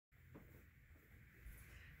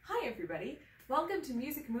Hi everybody, welcome to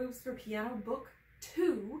Music Moves for Piano Book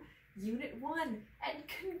 2, Unit 1, and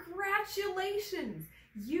congratulations!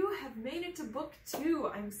 You have made it to Book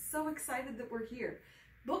 2. I'm so excited that we're here.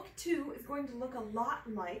 Book 2 is going to look a lot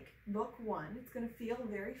like Book 1. It's going to feel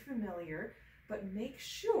very familiar, but make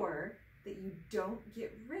sure that you don't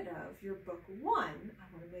get rid of your Book 1.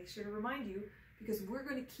 I want to make sure to remind you because we're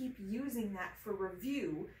going to keep using that for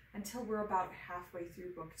review until we're about halfway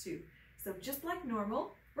through Book 2. So just like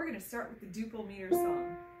normal, we're going to start with the duple meter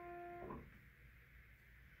song.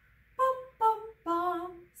 Bum, bum,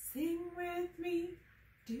 bum, sing with me.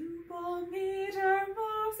 Duple meter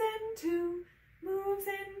moves into, moves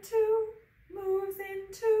into, moves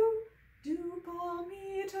into. Duple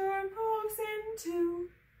meter moves into,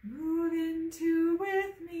 move into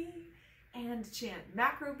with me. And chant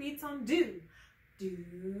macro beats on do. Do,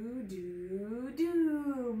 do,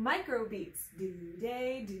 do. Micro beats. Do,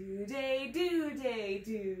 day, do, day, do, day,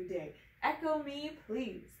 do, day. Echo me,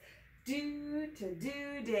 please. Do, to,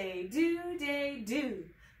 do, day, do, day, do.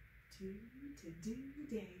 Do, to, do,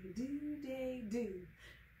 day, do, day, do.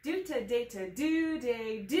 Do, to, day, to, do,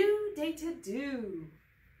 day, do, day, to, do.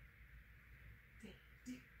 Day,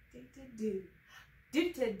 do, day, to, do.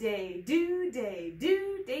 Do, to, day, do, day,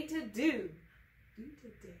 do, day, to, do. Do, to,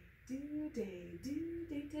 day. Do, day, do,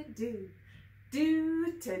 day, to, do.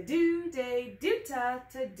 Do, to, do, day, do, ta,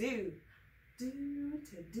 to, do. Do,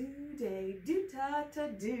 to, do, day, do, ta,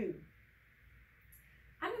 to, do.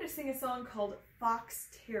 I'm going to sing a song called Fox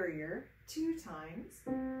Terrier 2 times.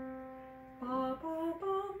 Ba, ba,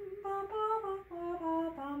 bum, ba, ba, ba, ba,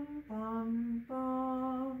 ba, bum, bum,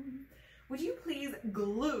 bum. Would you please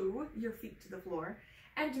glue your feet to the floor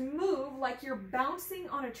and move like you're bouncing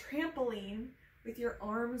on a trampoline with your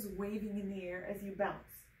arms waving in the air as you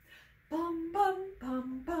bounce. Bum, bum,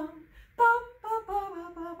 bum, bum, bum, ba, ba,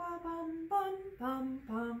 ba, ba, ba, bum, bum, bum,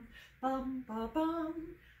 bum, bum, ba, bum,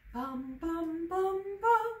 bum, bum, bum,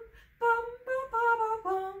 bum, bum, ba, ba, ba,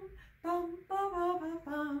 bum, bum, ba, ba, ba,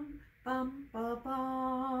 bum, bum, ba,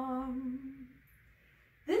 bum.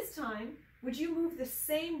 This time, would you move the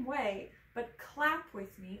same way, but clap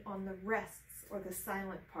with me on the rests or the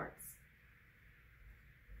silent parts?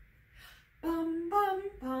 Bum, bum,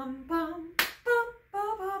 bum, bum, bum, ba,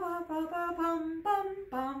 ba, ba, ba, ba, bum, bum,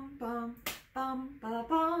 bum, bum, bum, ba,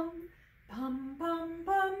 bum, bum, bum, bum,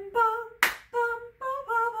 bum, bum, ba,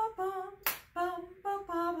 ba, ba, bum, bum, ba,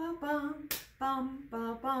 ba, ba, bum, bum,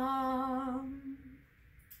 ba, bum.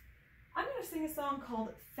 I'm going to sing a song called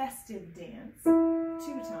Festive Dance 2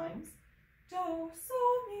 times. Do,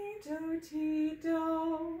 sol, mi, do, ti,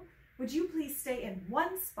 do. Would you please stay in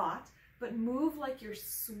one spot, but move like you're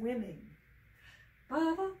swimming?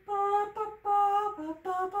 Ba, ba, ba, ba, ba, ba, ba,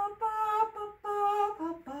 ba, ba, ba, ba,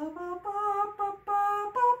 ba, ba, ba,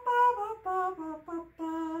 ba, ba, ba,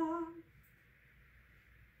 ba.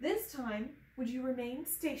 This time, would you remain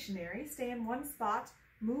stationary, stay in one spot,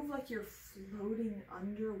 move like you're floating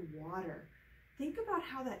underwater? Think about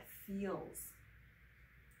how that feels.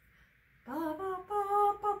 Ba, ba, ba,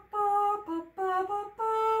 ba, ba, ba, ba, ba, ba, ba,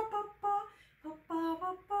 ba,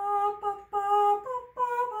 ba,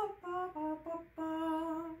 ba, ba, ba, ba.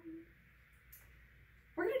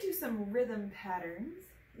 We're going to do some rhythm patterns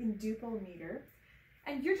in duple meter,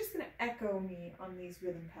 and you're just going to echo me on these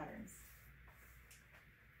rhythm patterns.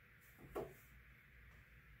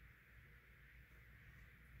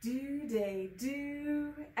 Do, day,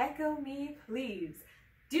 do, echo me, please.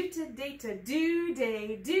 Do, to, day, to, do,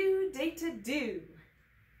 day, do, day, to, do.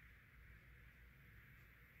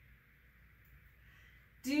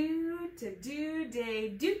 Do, to, do, day,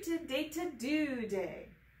 do, to, day, to, do, day.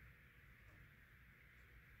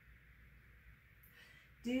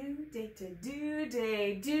 Do, day, to, do,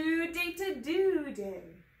 day, do, day, to, do, day.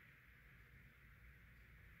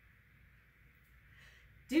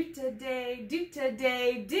 Do, to, day, do, to,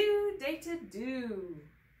 day, do, day, to, do.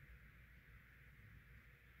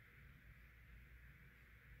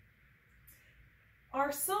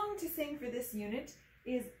 Our song to sing for this unit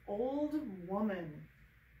is Old Woman.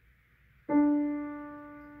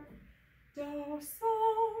 Do,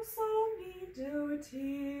 sol, sol, mi, do,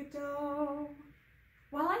 ti, do.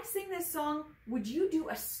 While I sing this song, would you do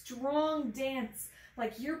a strong dance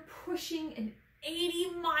like you're pushing an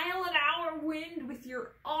 80-mile-an-hour wind with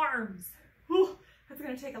your arms? Whew, that's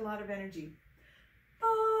going to take a lot of energy. Ba,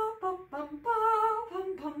 bum, bum, ba,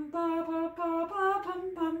 bum, bum, ba, ba, ba, ba,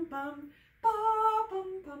 bum, bum, bum. Ba,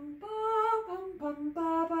 bum, bum, ba, bum, bum,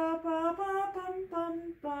 ba, ba, ba, ba, bum, bum,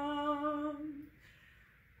 bum.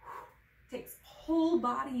 Takes whole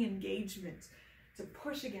body engagement to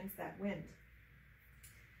push against that wind.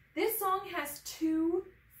 This song has 2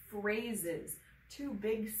 phrases, two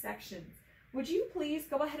big sections. Would you please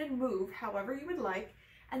go ahead and move however you would like,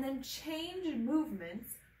 and then change movements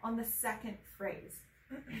on the second phrase.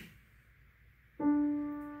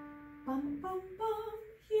 Bum, bum, bum,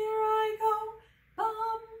 here I go.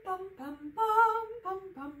 Bum, bum, bum, bum, bum,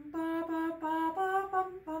 bum, ba, ba, ba, ba,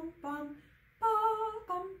 bum, bum, bum. Ba,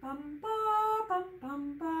 bum, bum, ba, bum,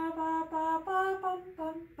 bum, ba, ba, ba, ba, bum,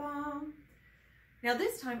 bum, bum. Now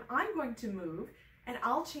this time I'm going to move, and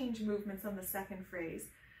I'll change movements on the second phrase,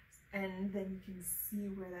 and then you can see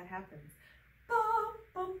where that happens. Bum,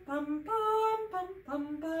 bum, bum, bum, bum,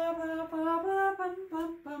 bum, ba, ba, ba, ba, bum,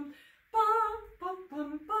 bum, bum. Bum, bum,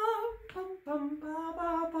 bum, bum, bum, bum, ba, ba,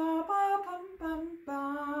 ba, ba, bum, bum,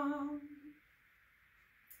 bum.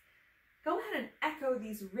 Go ahead and echo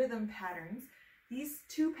these rhythm patterns. These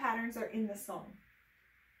two patterns are in the song.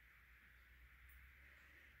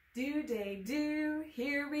 Do, day, do,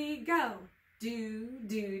 here we go. Do,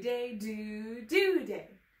 day, do, day.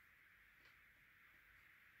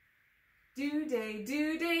 Do, day,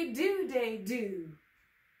 do, day, do.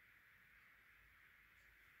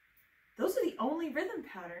 Those are the only rhythm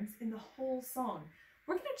patterns in the whole song.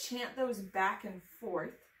 We're going to chant those back and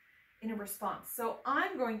forth in a response. So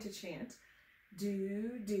I'm going to chant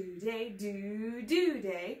do, day, do,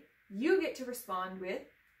 day. You get to respond with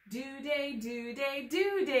do, day, do,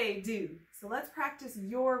 do. So let's practice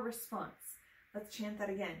your response. Let's chant that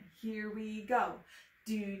again. Here we go.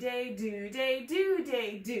 Do, day, do,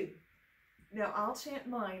 do. Now I'll chant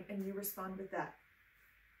mine and you respond with that.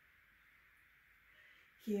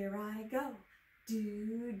 Here I go.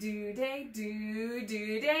 Do, day, do,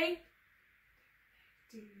 day.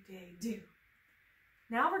 Do, day, do.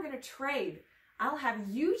 Now we're going to trade. I'll have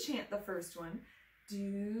you chant the first one.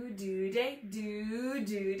 Do, day, do,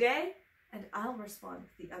 day. And I'll respond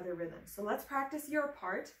with the other rhythm. So let's practice your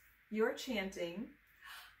part. You're chanting.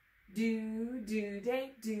 Do,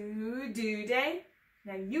 day, do, day.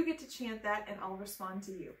 Now you get to chant that and I'll respond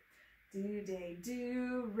to you. Do, day,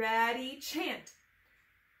 do, ready, chant.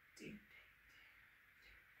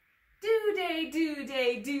 Do, day, do,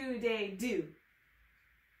 do.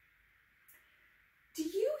 Do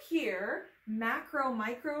you hear macro,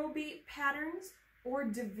 micro beat patterns or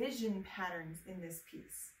division patterns in this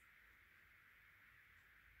piece?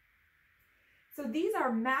 So these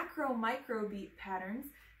are macro, micro beat patterns.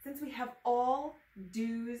 Since we have all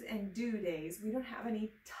do's and do days, we don't have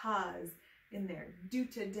any tas in there. Do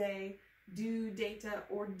today, do data,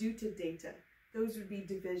 or do to data. Those would be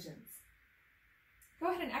divisions. Go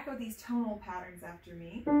ahead and echo these tonal patterns after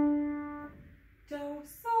me. Do,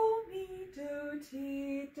 sol, mi, do,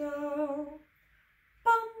 ti, do.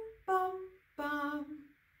 Bum, bum, bum.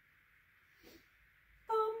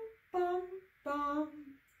 Bum, bum, bum.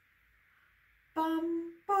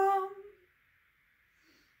 Bum, bum.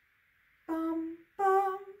 Bum,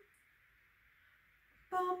 bum.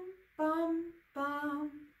 Bum, bum,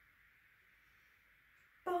 bum.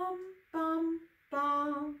 Bum, bum,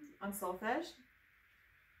 bum. On solfege.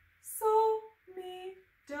 Sol, mi,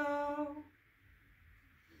 do.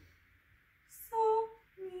 Sol,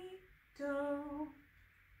 mi, do.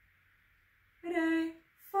 Re,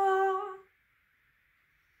 fa.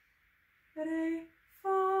 Re,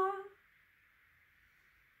 fa.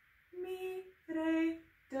 Mi, re,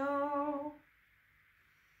 do.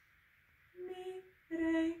 Mi,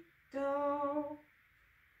 re, do.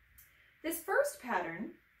 This first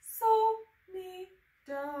pattern, sol, mi,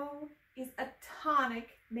 do, is a tonic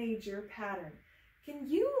major pattern. Can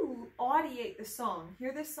you audiate the song,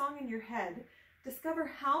 hear this song in your head, discover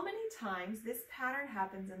how many times this pattern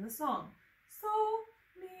happens in the song? Sol,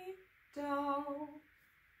 mi, do.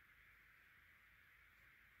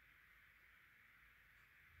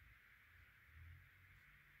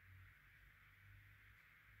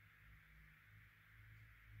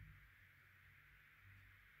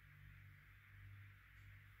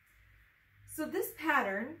 So this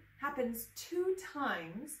pattern happens 2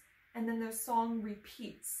 times and then the song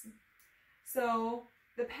repeats. So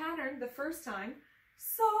the pattern, the first time,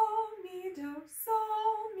 sol, mi, do,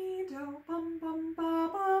 bum, bum, ba,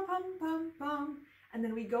 ba, bum, bum, bum. And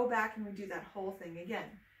then we go back and we do that whole thing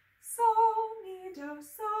again. Sol, mi,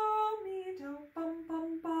 do, bum,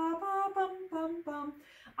 bum, ba, ba, bum, bum, bum.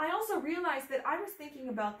 I also realized that I was thinking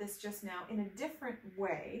about this just now in a different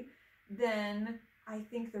way than I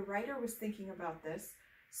think the writer was thinking about this.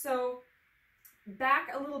 So back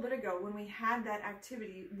a little bit ago when we had that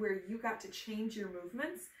activity where you got to change your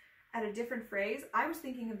movements at a different phrase, I was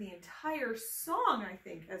thinking of the entire song, I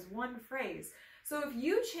think, as one phrase. So if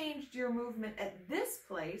you changed your movement at this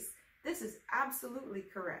place, this is absolutely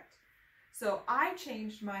correct. So I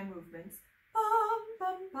changed my movements. Bum,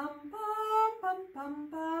 bum, bum, bum, bum,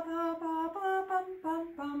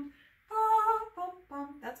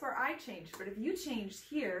 I changed, but if you changed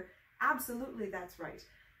here, absolutely that's right.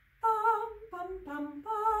 Bum, bum, bum,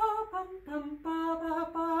 bum, bum,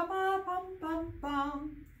 bum, bum, bum, bum,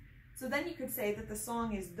 bum. So then you could say that the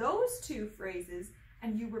song is those two phrases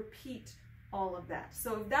and you repeat all of that.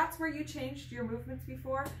 So if that's where you changed your movements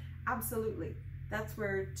before, absolutely. That's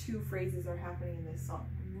where two phrases are happening in this song.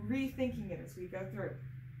 I'm rethinking it as we go through.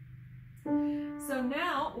 So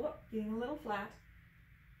now, getting a little flat,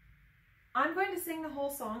 I'm going to sing the whole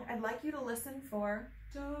song. I'd like you to listen for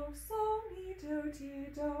do, sol, mi, do, ti,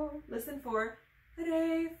 do. Listen for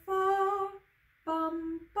re, fa,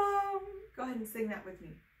 bum, bum. Go ahead and sing that with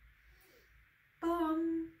me.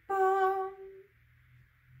 Bum, bum.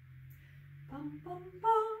 Bum, bum,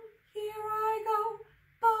 bum. Here I go.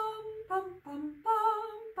 Bum, bum, bum, bum,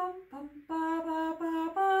 bum, bum, ba, ba,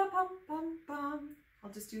 ba, ba, bum, bum, bum.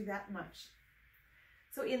 I'll just do that much.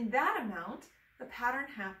 So in that amount, the pattern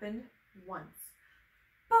happened once.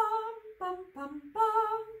 Bum, bum, bum,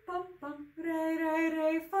 bum, bum, bum, re, re,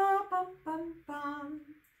 re, fa, bum, bum, bum.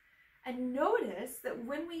 And notice that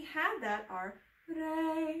when we had that, our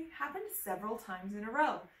re happened several times in a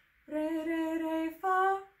row. Re, re, re,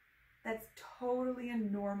 fa. That's totally a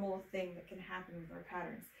normal thing that can happen with our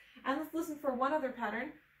patterns. And let's listen for one other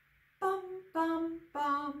pattern. Bum, bum,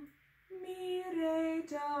 bum, mi, re,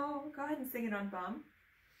 do. Go ahead and sing it on bum.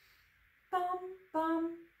 Bum,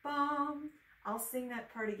 bum, bum. I'll sing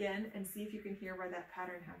that part again and see if you can hear where that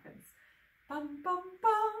pattern happens. Bum, bum,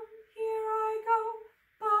 bum, here I go.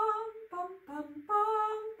 Bum, bum, bum,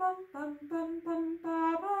 bum, bum, bum, bum, bum,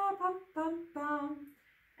 ba, ba, bum, bum, bum.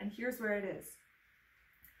 And here's where it is.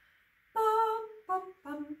 Bum, bum,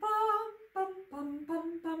 bum, bum, bum, bum,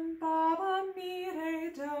 bum, bum, ba, ba, mi,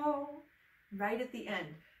 re, do. Right at the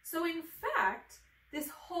end. So in fact, this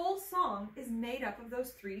whole song is made up of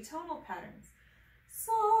those three tonal patterns.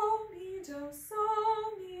 Sol, mi, do,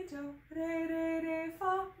 re, re, re,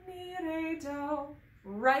 fa, mi, re, do.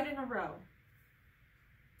 Right in a row.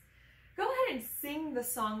 Go ahead and sing the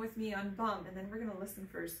song with me on bum, and then we're going to listen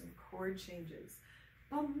for some chord changes.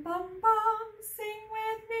 Bum, bum, bum, sing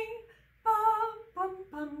with me. Bum, bum,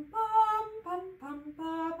 bum, bum, bum, bum,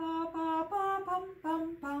 ba, ba, ba, ba, bum,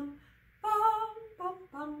 bum, bum. Bum, bum,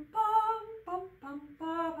 bum, bum, bum, bum,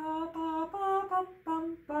 ba, ba, ba, ba, bum,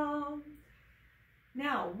 bum, bum.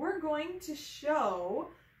 Now, we're going to show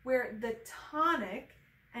where the tonic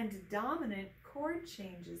and dominant chord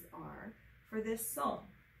changes are for this song.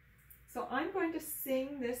 So I'm going to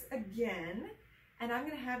sing this again, and I'm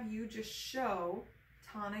going to have you just show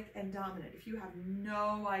tonic and dominant. If you have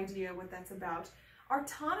no idea what that's about, our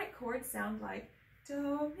tonic chords sound like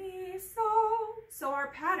do, mi, sol. So our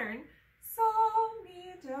pattern, sol,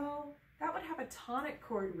 mi, do, that would have a tonic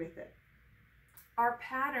chord with it. Our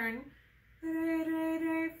pattern, re, re,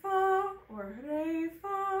 re, fa, or re,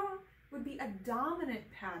 fa, would be a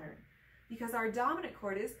dominant pattern because our dominant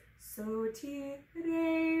chord is so, ti,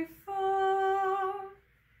 re, fa.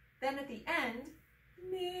 Then at the end,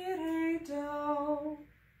 mi, re, do.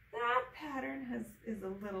 That pattern is a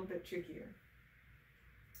little bit trickier.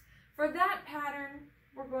 For that pattern,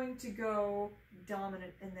 we're going to go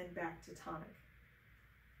dominant and then back to tonic.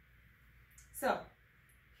 So,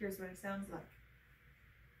 here's what it sounds like.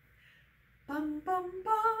 Bum, bum,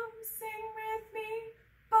 bum, sing with me.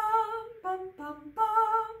 Bum, bum, bum,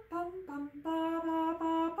 bum, bum, bum, ba, ba,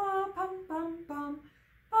 ba, ba, bum, bum, bum.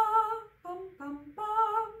 Bum, bum, bum,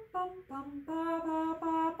 bum, bum, bum, ba, ba,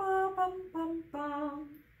 ba, ba, bum, bum, bum.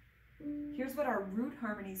 Here's what our root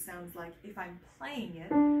harmony sounds like if I'm playing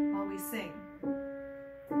it while we sing.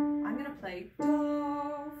 I'm going to play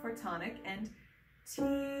do for tonic and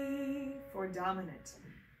ti for dominant.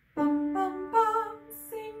 Bum, bum, bum,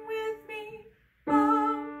 sing with me.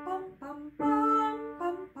 Bum, bum, bum, bum,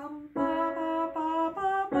 bum, bum, ba, ba, ba,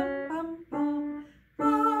 ba, bum, bum, bum.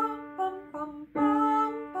 Bum, bum, bum,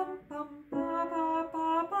 bum, bum, bum, ba, ba, ba,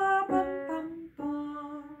 ba, bum, bum,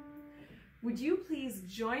 bum. Would you please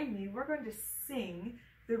join me? We're going to sing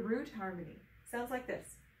the root harmony. Sounds like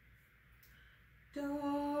this.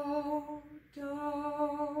 Do,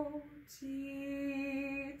 do,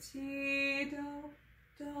 ti, ti, do,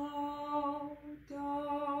 do, do,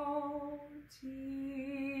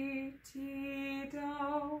 ti, ti, do.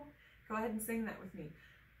 Go ahead and sing that with me.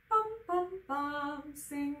 Bum, bum, bum,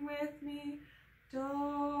 sing with me.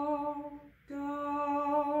 Do,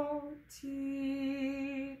 do,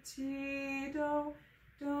 ti, ti, do,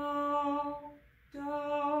 do,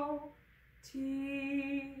 do,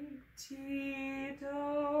 ti, ti,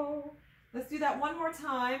 do. Let's do that one more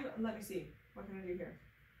time. Let me see. What can I do here?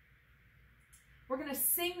 We're going to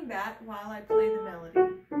sing that while I play the melody.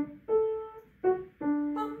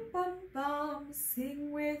 Bum, bum, bum,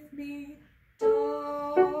 sing with me.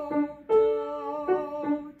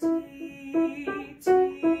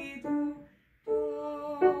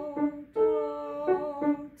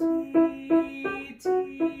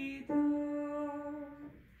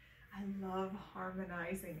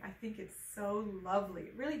 mesmerizing. I think it's so lovely.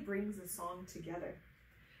 It really brings the song together.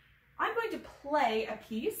 I'm going to play a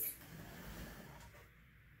piece.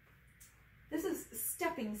 This is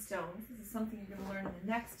stepping stones. This is something you're going to learn in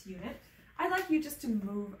the next unit. I'd like you just to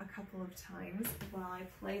move a couple of times while I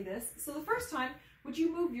play this. So the first time, would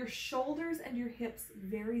you move your shoulders and your hips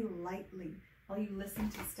very lightly while you listen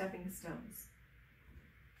to stepping stones?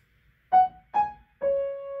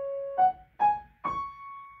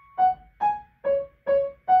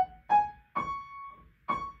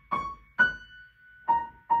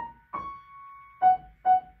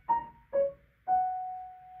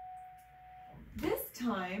 This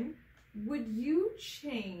time, would you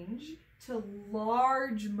change to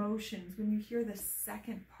large motions when you hear the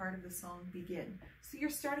second part of the song begin? So you're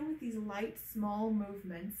starting with these light, small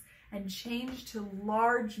movements and change to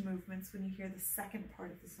large movements when you hear the second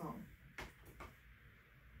part of the song.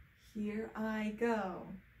 Here I go.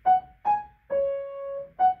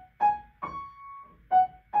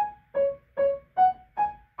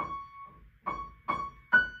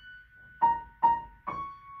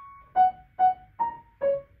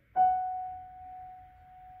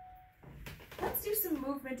 Let's do some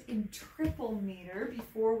movement in triple meter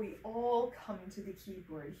before we all come to the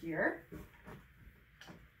keyboard here.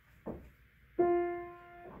 Bum,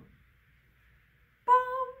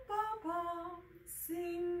 bum, bum,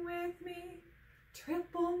 sing with me.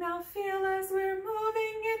 Triple now, feel as we're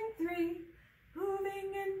moving in three,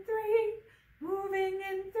 moving in three, moving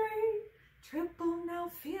in three. Triple now,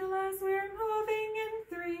 feel as we're moving in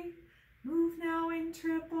three. Move now in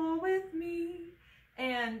triple with me.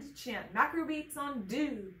 And chant macro beats on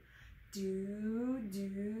do. Do,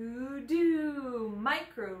 do, do.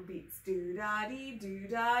 Micro beats. Do-da-dee,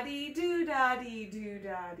 do-da-dee, do-da-dee,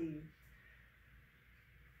 do-da-dee.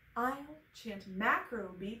 I'll chant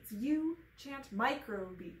macro beats. You chant micro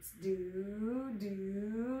beats. Do,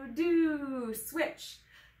 do, do. Switch.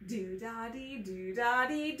 Do-da-dee,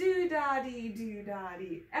 do-da-dee, do-da-dee,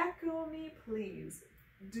 do-da-dee. Echo me, please.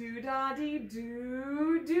 Do-da-dee,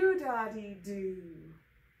 do, do-da-dee, do.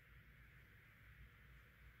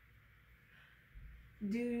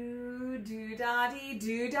 Do, do-da-dee,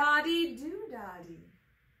 do-da-dee, do-da-dee.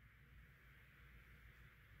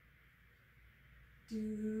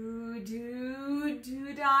 Do, do,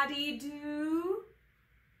 do-da-dee, do.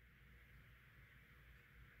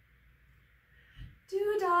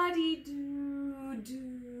 Do-da-dee, do,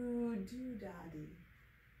 do, do-da-dee.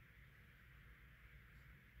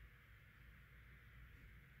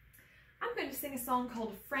 I'm going to sing a song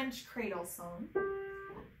called French Cradle Song.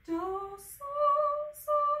 Do, sol,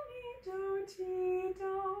 sol, mi, do, ti,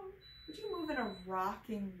 do. Would you move in a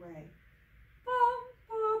rocking way? Bum,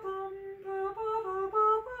 ba, bum, ba, ba, ba, ba,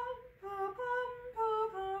 bum, ba, bum, ba,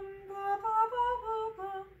 bum, ba, ba, ba, ba,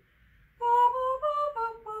 bum. Ba, ba, ba, ba,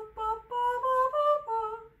 ba, ba, ba, ba, ba, ba.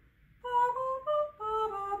 Ba, ba, ba, ba,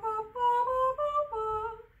 ba, ba, ba,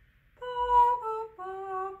 ba,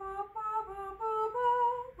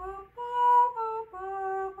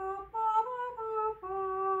 ba.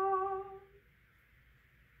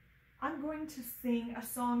 I'm going to sing a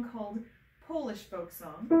song called Polish folk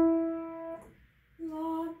song.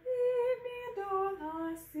 La, mi, mi, do, la,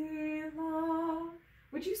 si, la.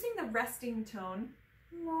 Would you sing the resting tone?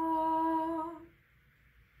 La,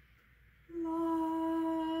 la.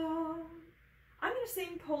 I'm going to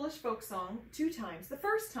sing Polish folk song 2 times. The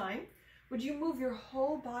first time, would you move your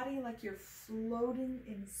whole body like you're floating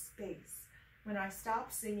in space? When I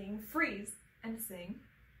stop singing, freeze and sing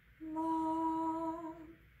la.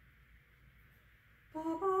 Ba,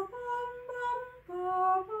 ba, bum, bum,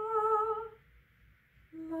 ba, ba.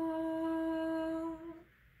 La.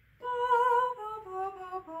 Ba, ba, ba,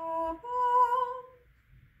 ba, ba, bum.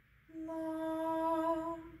 La.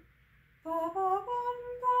 Ba, ba, bum,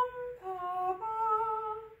 bum, ba, ba.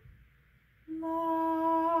 La.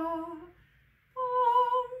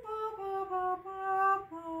 Bum, ba, ba, ba, ba,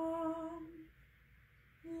 bum.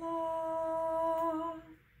 La.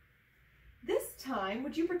 This time,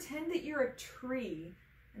 would you pretend that you're a tree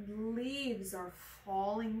and leaves are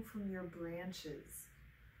falling from your branches?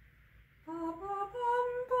 Ba, ba, bum,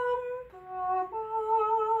 bum, ba, ba,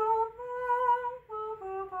 ba, ba,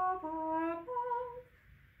 ba, ba, bum.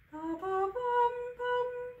 Ba, ba, bum, bum,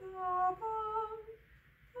 ba, bum.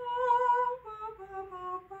 Ba, ba, ba, ba,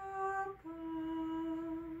 ba,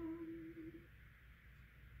 bum.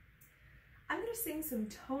 I'm going to sing some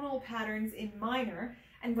tonal patterns in minor,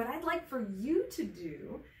 and what I'd like for you to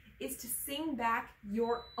do is to sing back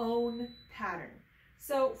your own pattern.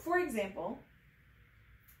 So, for example,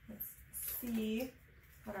 let's see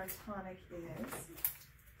what our tonic is.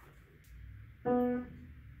 La,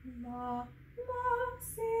 la,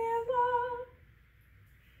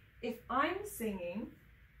 if I'm singing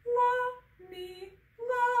la, mi,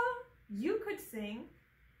 la, you could sing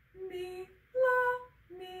mi,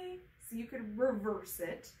 la, mi. So you could reverse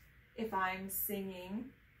it. If I'm singing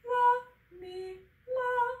la, mi,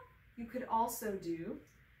 la, you could also do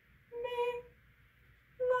mi,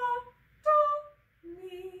 la, do,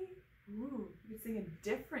 mi. Ooh, you could sing a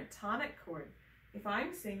different tonic chord. If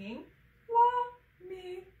I'm singing la,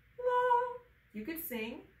 mi, la, you could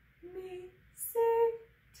sing mi, si,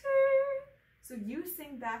 ti. So you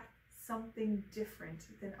sing back something different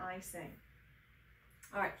than I sang.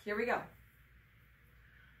 All right, here we go.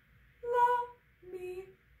 La, mi,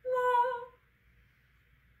 la.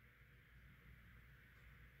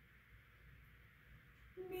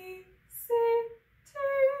 Mi, si, ti.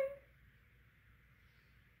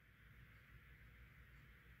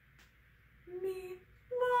 Mi,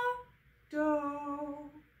 la, do.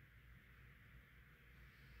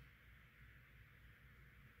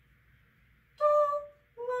 Do,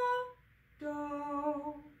 la, do.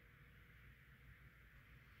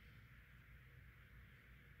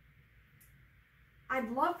 I'd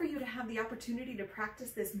love for you to have the opportunity to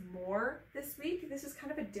practice this more this week. This is kind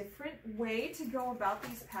of a different way to go about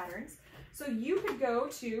these patterns. So you could go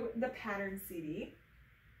to the pattern CD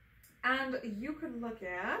and you could look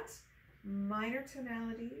at minor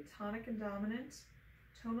tonality, tonic and dominant,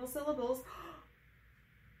 tonal syllables.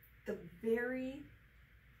 The very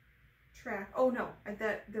track, oh no,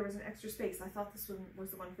 there was an extra space. I thought this one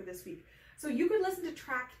was the one for this week. So you could listen to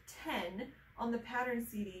track 10 on the pattern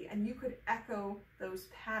CD and you could echo those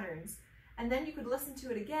patterns. And then you could listen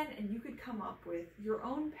to it again and you could come up with your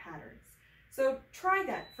own patterns. So try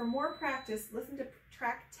that. For more practice, listen to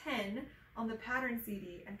track 10 on the pattern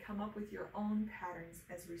CD and come up with your own patterns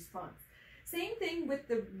as response. Same thing with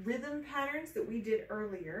the rhythm patterns that we did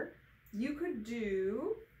earlier. You could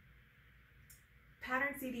do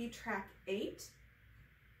pattern CD track 8,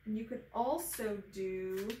 and you could also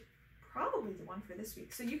do probably the one for this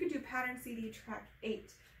week. So you could do pattern CD track 8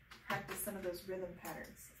 to practice some of those rhythm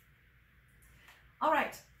patterns. All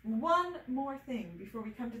right, one more thing before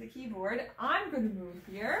we come to the keyboard. I'm going to move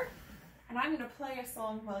here, and I'm going to play a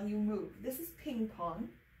song while you move. This is ping pong.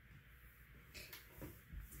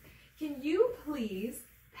 Can you please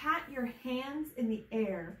pat your hands in the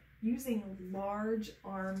air using large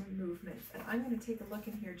arm movements? And I'm going to take a look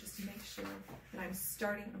in here just to make sure that I'm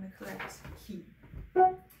starting on the correct key.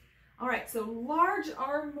 All right, so large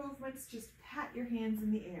arm movements, just pat your hands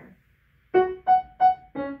in the air.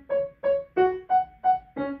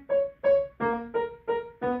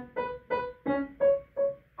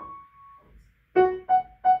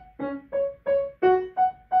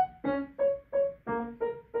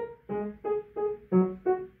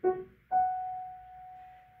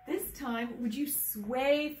 This time, would you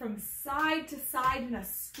sway from side to side in a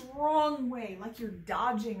strong way, like you're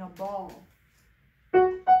dodging a ball?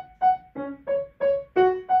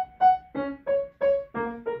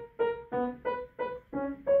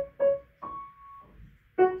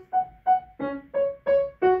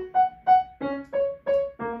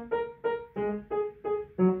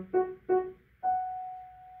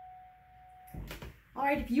 All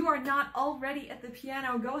right, if you are not already at the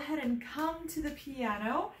piano, go ahead and come to the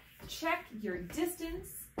piano. Check your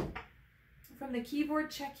distance from the keyboard.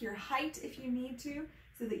 Check your height if you need to,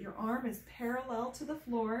 so that your arm is parallel to the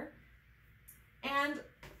floor. And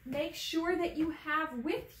make sure that you have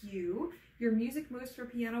with you your Music Moves for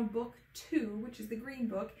Piano Book 2, which is the green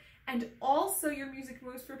book, and also your Music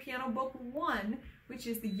Moves for Piano Book 1, which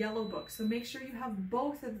is the yellow book. So make sure you have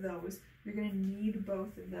both of those. You're going to need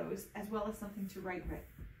both of those, as well as something to write with.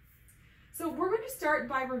 So we're going to start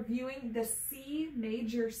by reviewing the C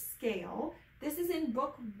major scale. This is in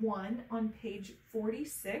Book 1 on page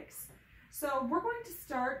 46. So we're going to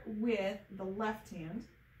start with the left hand.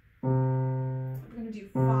 We're going to do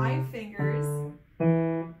 5 fingers.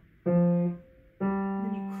 Then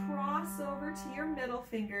you cross over to your middle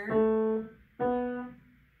finger.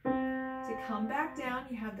 To come back down,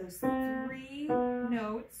 you have those 3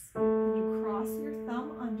 notes. Then you cross your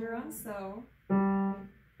thumb under on so.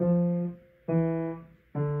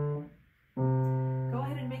 Go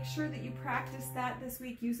ahead and make sure that you practice that this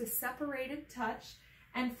week. Use a separated touch.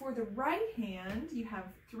 And for the right hand, you have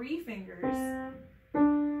 3 fingers.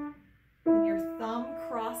 Then your thumb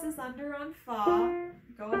crosses under on fa.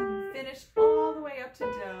 Go ahead and finish all the way up to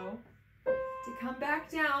do. To come back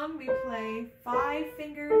down, we play 5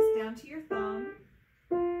 fingers down to your thumb.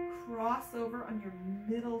 Cross over on your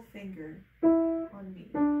middle finger on mi.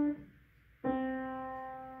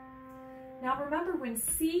 Now remember, when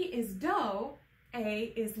C is do,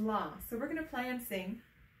 A is la. So we're going to play and sing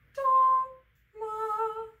do, la.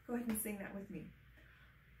 Go and sing that with me.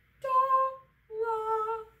 Do,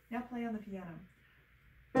 la. Now play on the piano.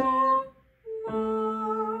 Do,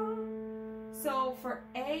 la. So for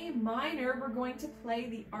A minor, we're going to play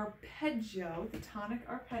the arpeggio, the tonic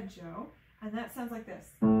arpeggio, and that sounds like this.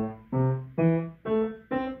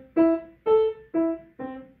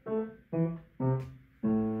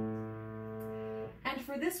 And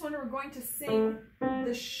for this one, we're going to sing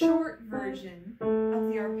the short version of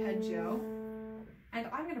the arpeggio. And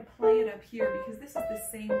I'm going to play it up here because this is the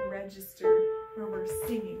same register where we're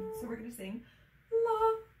singing. So we're going to sing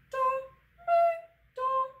la, do, mi, do,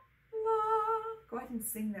 la. Go ahead and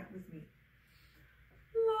sing that with me.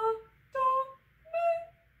 La, do, mi,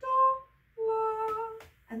 do, la.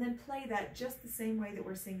 And then play that just the same way that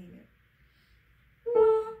we're singing it. La,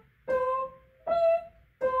 do, mi,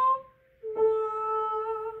 do, la.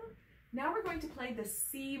 Now we're going to play the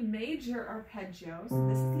C major arpeggio. So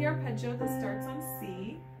this is the arpeggio that starts on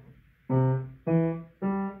C.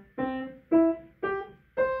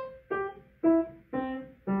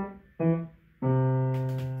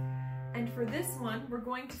 And for this one, we're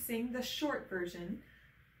going to sing the short version.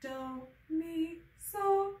 Do, mi,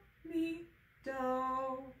 so, mi, do.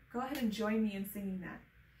 Go ahead and join me in singing that.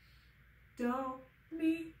 Do,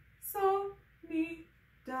 mi, so, mi,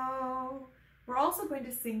 do. We're also going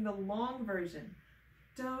to sing the long version.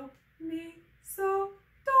 Do, mi, so,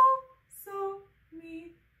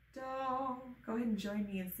 mi, do. Go ahead and join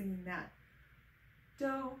me in singing that.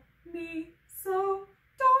 Do, mi, so,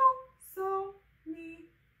 mi,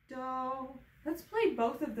 do. Let's play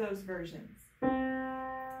both of those versions.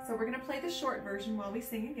 So we're going to play the short version while we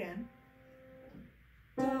sing again.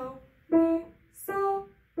 Do, mi, so,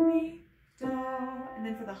 mi, do. And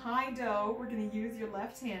then for the high do, we're going to use your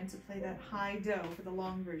left hand to play that high do for the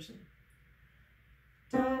long version.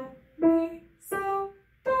 Do, mi, so,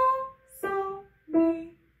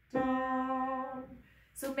 mi, do.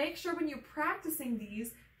 So make sure when you're practicing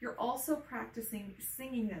these, you're also practicing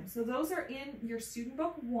singing them. So those are in your student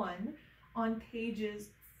book 1 on pages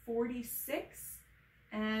 46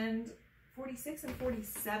 and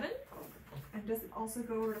 47. And does it also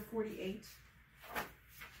go over to 48?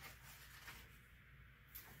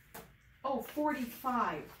 Oh,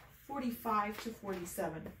 45 to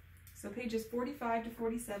 47. So pages 45 to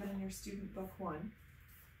 47 in your student book 1.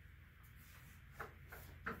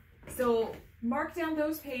 So mark down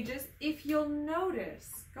those pages. If you'll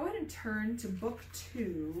notice, go ahead and turn to book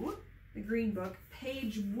 2, the green book,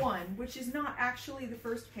 page 1, which is not actually the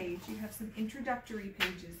first page. You have some introductory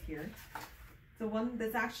pages here. The one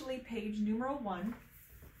that's actually page number 1.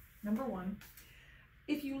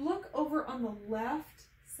 If you look over on the left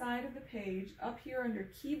side of the page, up here under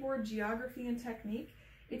Keyboard Geography and Technique,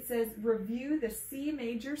 it says review the C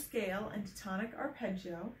major scale and tonic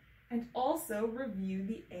arpeggio, and also review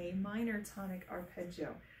the A minor tonic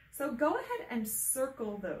arpeggio. So go ahead and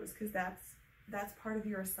circle those because that's part of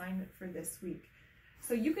your assignment for this week.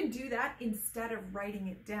 So you can do that instead of writing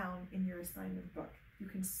it down in your assignment book. You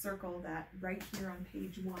can circle that right here on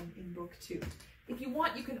page 1 in book 2. If you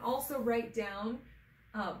want, you can also write down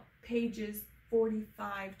pages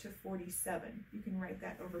 45 to 47. You can write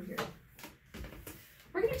that over here.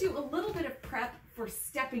 We're going to do a little bit of prep for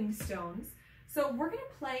stepping stones. So we're going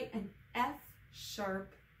to play an F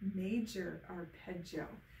sharp major arpeggio.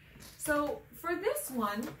 So for this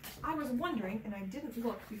one, I was wondering, and I didn't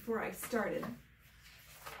look before I started,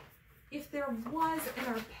 if there was an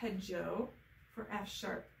arpeggio for F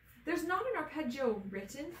sharp. There's not an arpeggio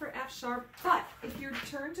written for F sharp, but if you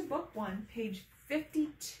turn to book 1, page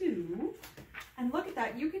 52, and look at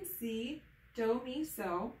that, you can see do, mi,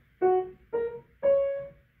 so. Do,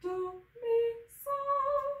 mi, so.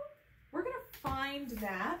 We're going to find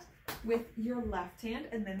that with your left hand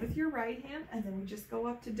and then with your right hand, and then we just go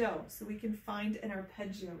up to do. So we can find an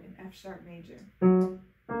arpeggio in F sharp major.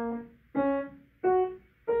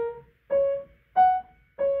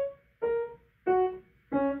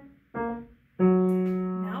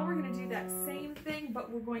 Now we're going to do that same thing,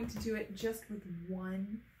 but we're going to do it just with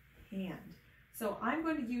one hand. So I'm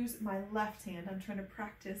going to use my left hand. I'm trying to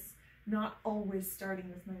practice not always starting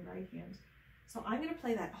with my right hand. So I'm going to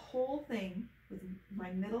play that whole thing with my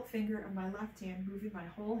middle finger and my left hand, moving my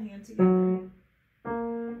whole hand together.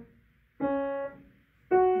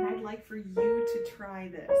 And I'd like for you to try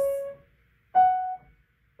this.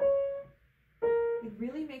 It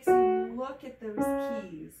really makes you look at those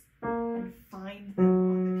keys and find them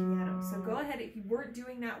on the piano. So go ahead, if you weren't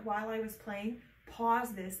doing that while I was playing,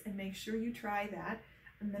 pause this and make sure you try that.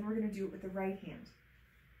 And then we're going to do it with the right hand.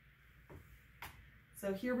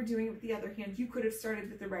 So here we're doing it with the other hand. You could have started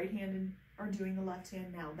with the right hand and are doing the left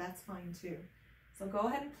hand now. That's fine too. So go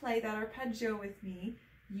ahead and play that arpeggio with me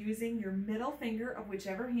using your middle finger of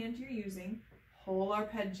whichever hand you're using. Whole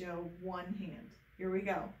arpeggio, one hand. Here we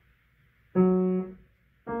go.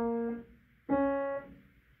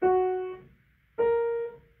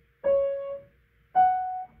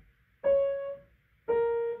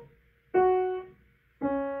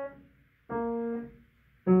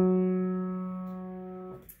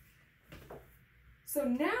 So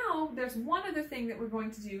now there's one other thing that we're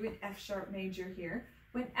going to do in F sharp major here.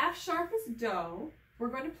 When F sharp is do, we're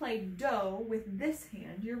going to play do with this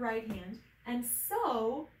hand, your right hand, and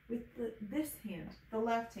so with this hand, the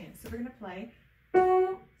left hand. So we're going to play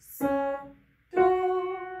do, so,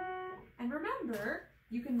 do. And remember,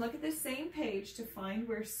 you can look at this same page to find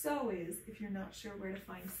where so is if you're not sure where to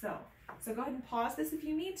find so. So go ahead and pause this if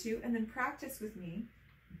you need to, and then practice with me.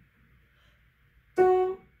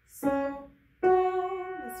 Do, so,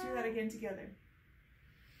 let's do that again together.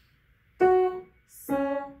 Do,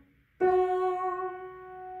 so, do.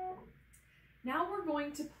 Now we're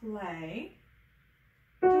going to play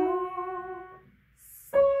do,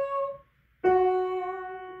 so, do.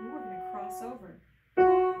 We're going to cross over.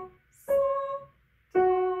 Do, so, do.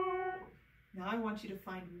 Now I want you to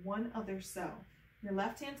find one other so. Your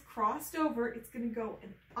left hand's crossed over. It's going to go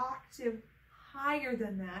an octave higher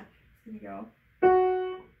than that. It's going to go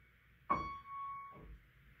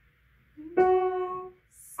do,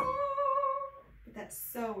 so, but that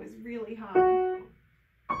so is really high.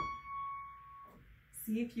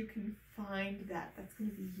 See if you can find that. That's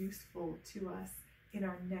going to be useful to us in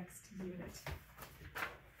our next unit.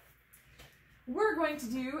 We're going to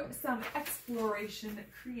do some exploration,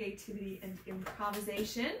 creativity, and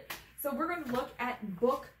improvisation. So we're going to look at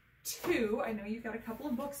book 2. I know you've got a couple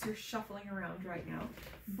of books you're shuffling around right now.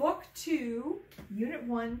 Book 2, unit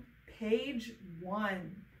 1, page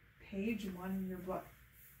 1. Page 1 in your book.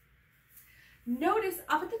 Notice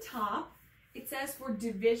up at the top, it says for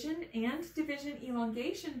division and division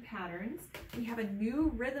elongation patterns, we have a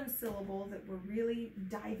new rhythm syllable that we're really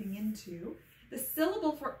diving into. The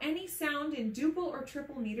syllable for any sound in duple or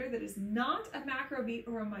triple meter that is not a macro beat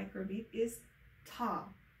or a micro beat is ta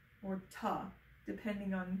or ta,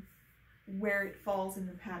 depending on where it falls in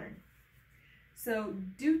the pattern. So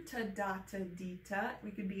duta, data, dita,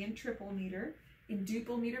 we could be in triple meter. In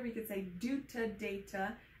duple meter, we could say duta,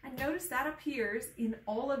 data. And notice that appears in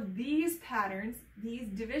all of these patterns, these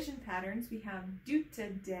division patterns. We have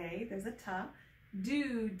duta, day, there's a ta,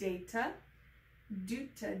 do, data,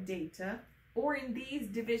 duta, data, or in these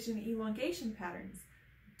division elongation patterns,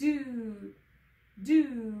 do,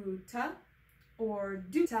 ta, or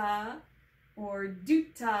duta, or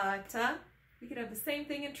dutata. We could have the same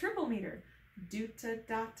thing in triple meter, duta,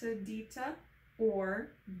 data, dita, or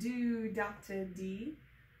do, data, di,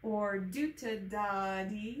 or duta, da,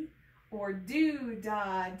 di, or do,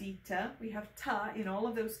 da, dita. We have ta in all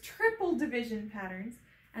of those triple division patterns.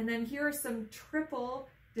 And then here are some triple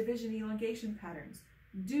division elongation patterns.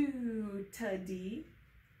 Do, ta, di,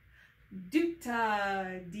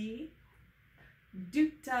 duta, di,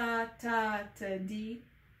 duta, ta, ta, di.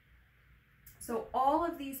 So all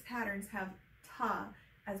of these patterns have ta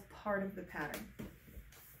as part of the pattern.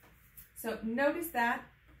 So notice that,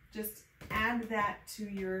 just add that to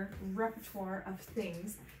your repertoire of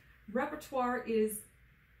things. Repertoire is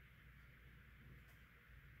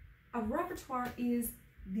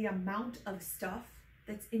the amount of stuff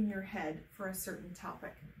that's in your head for a certain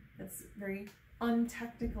topic. That's very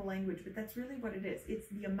untechnical language, but that's really what it is. It's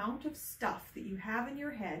the amount of stuff that you have in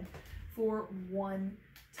your head for one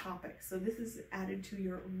topic. So this is added to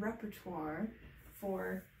your repertoire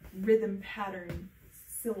for rhythm pattern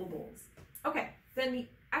syllables. Okay, then the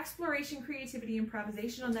exploration, creativity,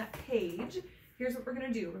 improvisation on that page. Here's what we're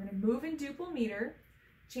going to do. We're going to move in duple meter,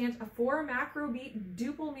 chant a 4 macro beat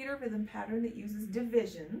duple meter rhythm pattern that uses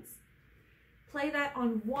divisions, play that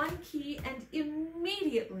on one key, and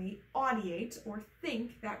immediately audiate or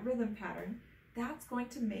think that rhythm pattern. That's going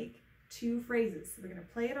to make 2 phrases. So we're going to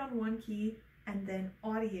play it on one key and then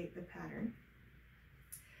audiate the pattern.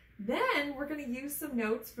 Then we're going to use some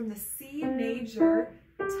notes from the C major,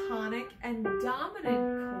 tonic, and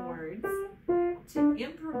dominant chords to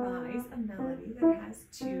improvise a melody that has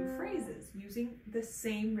 2 phrases using the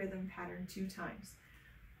same rhythm pattern 2 times.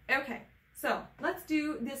 Okay, so let's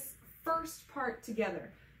do this first part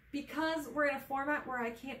together. Because we're in a format where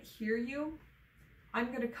I can't hear you, I'm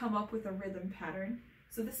going to come up with a rhythm pattern.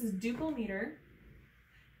 So this is duple meter.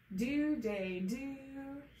 Do, day, do,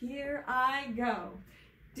 here I go.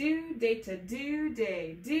 Do, data, do,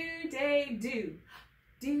 day, do, day, do.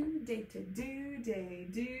 Do, data, do, day,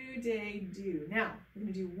 do, day, do. Now, we're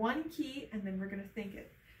going to do one key and then we're going to think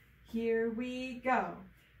it. Here we go.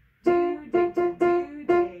 Do, day, to do,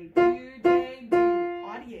 day, do, day, do.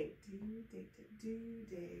 Audiate. Do, day, to do,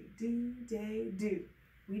 day, do, day, do.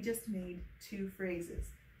 We just made 2 phrases.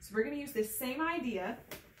 So we're going to use this same idea.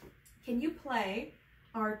 Can you play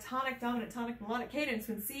our tonic, dominant, tonic, melodic cadence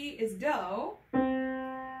when C is do?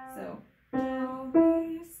 So, do,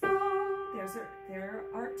 re, so. There's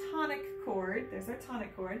our tonic chord. There's our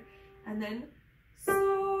tonic chord. And then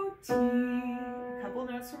so, ti. A couple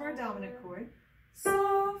notes from our dominant chord.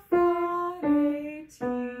 So, fa, re, ti.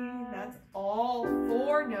 That's all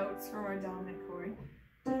 4 notes from our dominant chord.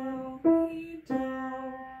 Do, re, do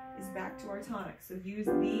is back to our tonic. So use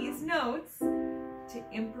these notes to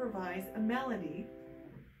improvise a melody.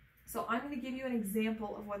 So I'm going to give you an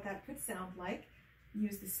example of what that could sound like.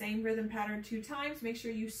 Use the same rhythm pattern 2 times. Make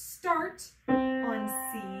sure you start on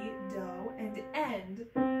C, do, and end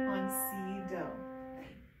on C, do.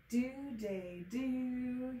 Do, day,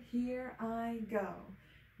 do, here I go.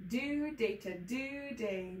 Do, day, to do,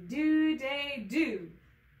 day, do, day, do.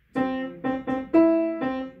 And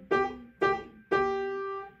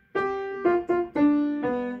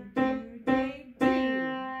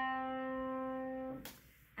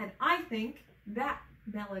I think that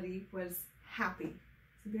melody was happy.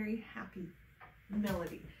 It's a very happy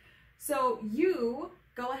melody. So you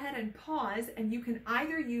go ahead and pause, and you can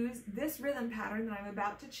either use this rhythm pattern that I'm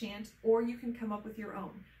about to chant, or you can come up with your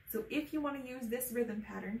own. So if you want to use this rhythm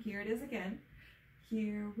pattern, here it is again.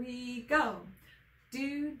 Here we go.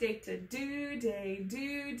 Do, day, to do, day,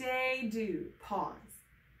 do, day, do. Pause.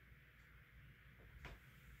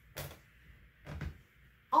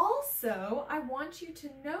 Also, I want you to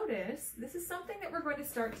notice, this is something that we're going to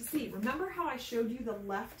start to see. Remember how I showed you the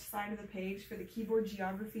left side of the page for the keyboard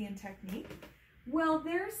geography and technique? Well,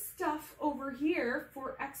 there's stuff over here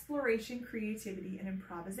for exploration, creativity, and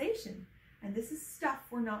improvisation. And this is stuff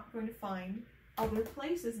we're not going to find other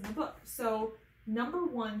places in the book. So, number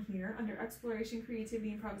 1 here, under exploration,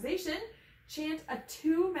 creativity, improvisation, chant a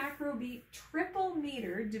 2 macro beat triple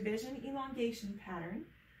meter division elongation pattern.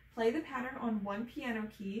 Play the pattern on 1 piano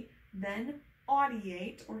key, then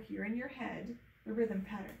audiate, or hear in your head, the rhythm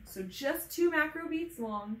pattern. So just 2 macro beats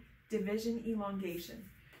long, division elongation.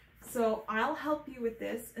 So I'll help you with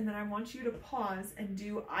this, and then I want you to pause and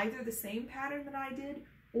do either the same pattern that I did,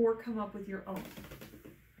 or come up with your own.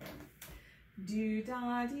 Do,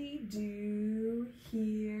 da, dee, do,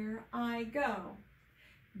 here I go.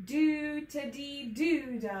 Do, ta, dee,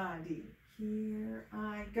 do, da, dee, here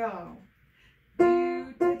I go.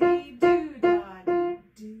 Do, ta, dee, do, da, dee,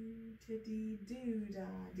 do, ta, dee, do, da,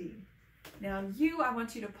 dee. Now I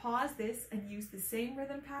want you to pause this and use the same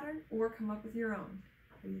rhythm pattern, or come up with your own.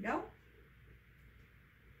 There you go.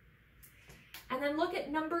 And then look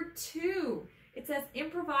at number 2. It says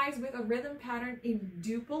improvise with a rhythm pattern in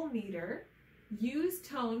duple meter. Use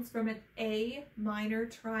tones from an A minor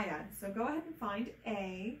triad. So go ahead and find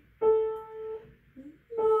A. La, do,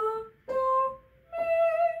 mi.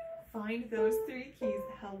 Find those 3 keys.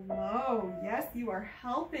 Hello. Yes, you are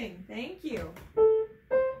helping. Thank you.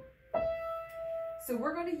 So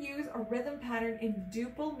we're going to use a rhythm pattern in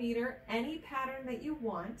duple meter, any pattern that you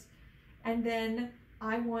want. And then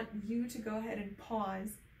I want you to go ahead and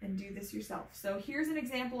pause and do this yourself. So here's an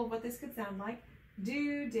example of what this could sound like.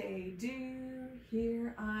 Do, day, do,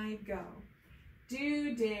 here I go.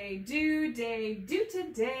 Do, day, do, day, do,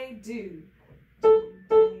 today, do. Do, day,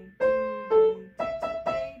 do, day, do,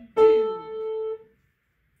 today, do.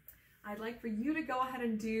 I'd like for you to go ahead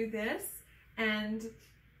and do this, and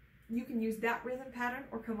you can use that rhythm pattern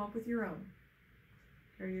or come up with your own.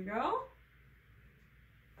 Here you go.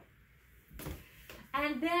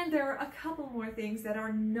 And then there are a couple more things that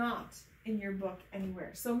are not in your book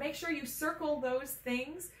anywhere. So make sure you circle those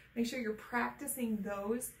things. Make sure you're practicing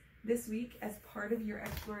those this week as part of your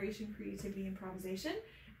exploration, creativity, improvisation.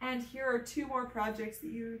 And here are 2 more projects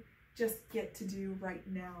that you just get to do right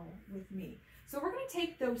now with me. So we're going to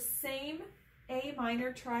take those same A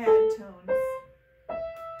minor triad tones.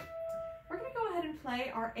 We're going to go ahead and play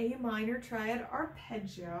our A minor triad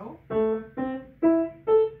arpeggio.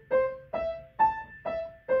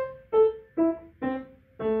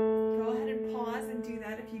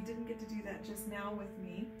 Just now with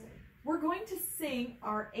me. We're going to sing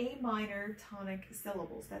our A minor tonic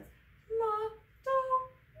syllables. That's la, do,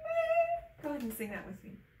 mi. Go ahead and sing that with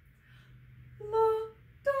me. La,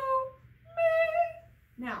 do, mi.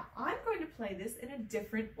 Now, I'm going to play this in a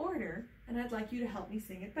different order, and I'd like you to help me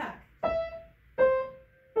sing it back.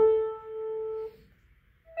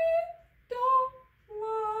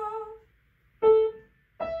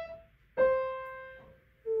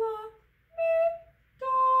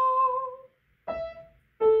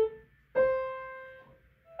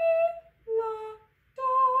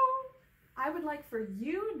 for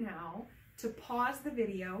you now to pause the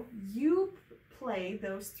video. You play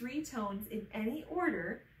those 3 tones in any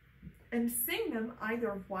order and sing them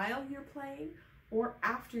either while you're playing or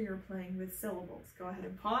after you're playing with syllables. Go ahead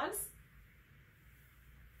and pause.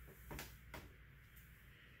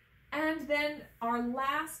 And then our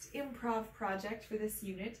last improv project for this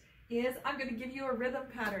unit is I'm going to give you a rhythm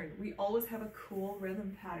pattern. We always have a cool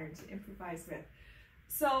rhythm pattern to improvise with.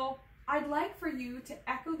 So I'd like for you to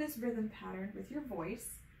echo this rhythm pattern with your voice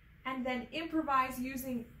and then improvise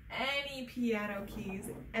using any piano keys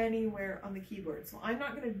anywhere on the keyboard. So I'm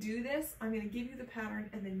not going to do this. I'm going to give you the pattern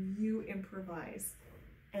and then you improvise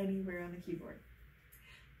anywhere on the keyboard.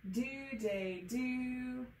 Do, day,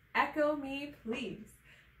 do, echo me please.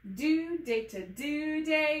 Do, day to do,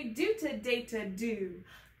 day, do to day to do.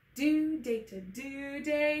 Do, day to do,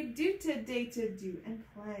 day, do to day to do. And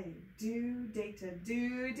play. Do, day to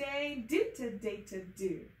do, day, do to day to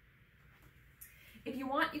do. If you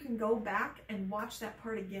want, you can go back and watch that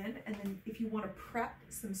part again, and then if you want to prep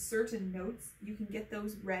some certain notes, you can get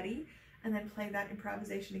those ready and then play that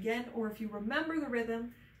improvisation again, or if you remember the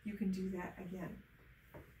rhythm, you can do that again.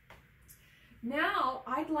 Now,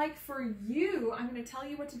 I'd like for you, I'm going to tell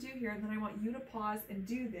you what to do here, and then I want you to pause and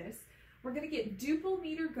do this. We're going to get duple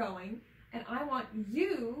meter going, and I want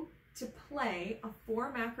you to play a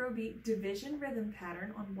 4 macro beat division rhythm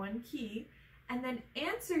pattern on 1 key, and then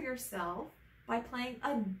answer yourself by playing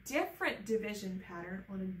a different division pattern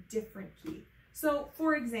on a different key. So,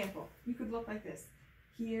 for example, you could look like this.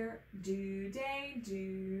 Here, do, day,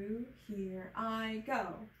 do, here I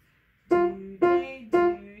go. Do, day,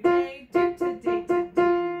 do, day, do, to, day, to,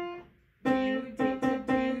 do. Do, day, to,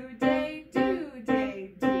 do, day, do,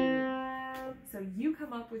 day, do. So you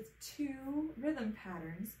come up with 2 rhythm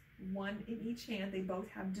patterns, 1 in each hand. They both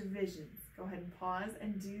have divisions. Go ahead and pause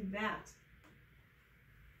and do that.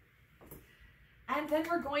 And then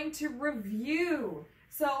we're going to review.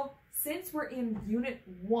 So since we're in unit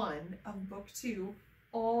 1 of book 2,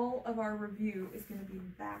 all of our review is going to be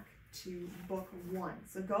back to book 1.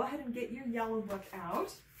 So go ahead and get your yellow book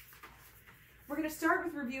out. We're going to start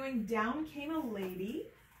with reviewing Down Came a Lady.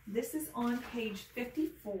 This is on page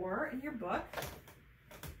 54 in your book.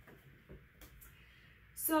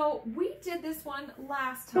 So we did this one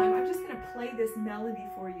last time. I'm just going to play this melody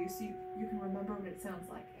for you so you can remember what it sounds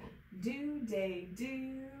like. Do, day,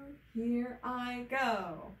 do, here I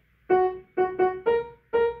go.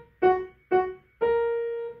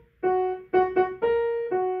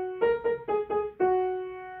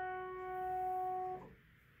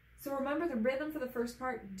 So remember the rhythm for the first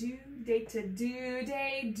part. Do, day to do,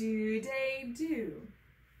 day, do, day, do.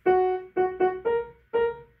 And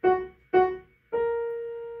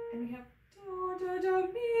we have do, do, do,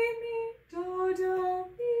 mi, do, do,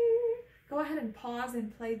 mi. Go ahead and pause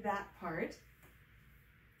and play that part.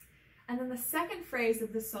 And then the second phrase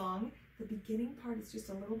of the song, the beginning part is just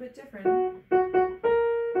a little bit different.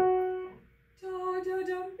 Do, do,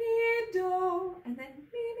 do, mi, do. And then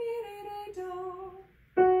mi, mi, re, re, do.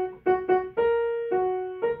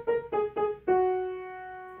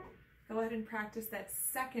 Go ahead and practice that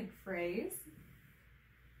second phrase.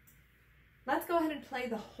 Let's go ahead and play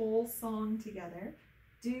the whole song together.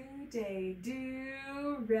 Do, day,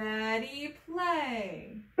 do, ready,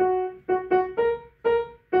 play.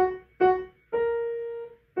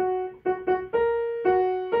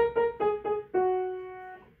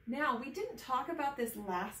 Now, we didn't talk about this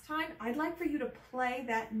last time. I'd like for you to play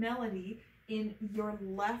that melody in your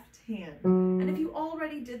left hand. And if you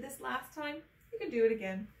already did this last time, you can do it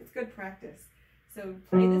again. It's good practice. So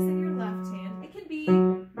play this in your left hand. It can be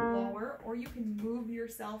lower, or you can move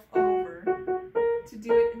yourself over to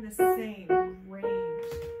do it in the same range.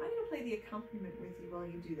 I'm going to play the accompaniment with you while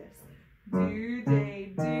you do this. Do,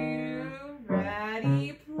 day, do,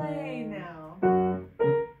 ready, play now.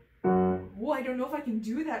 Oh, I don't know if I can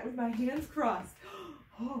do that with my hands crossed.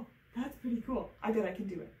 Oh, that's pretty cool. I bet I can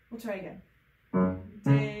do it. We'll try again.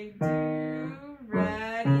 Day, do,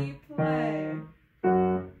 ready, play.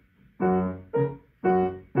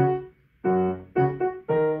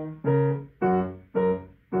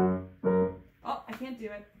 Oh, I can't do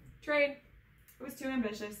it. Trade. It was too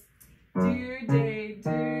ambitious. Do, day,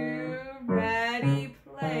 do, ready,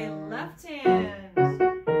 play. Left hand.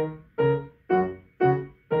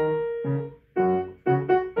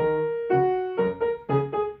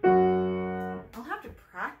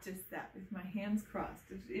 That with my hands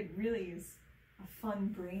crossed. It really is a fun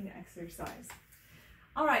brain exercise.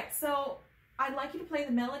 All right, so I'd like you to play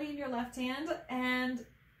the melody in your left hand, and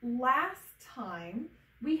last time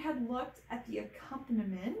we had looked at the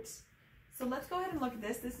accompaniment. So let's go ahead and look at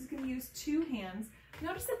this. This is going to use 2 hands.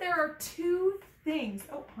 Notice that there are 2 things.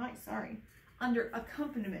 Oh, hi, sorry. Under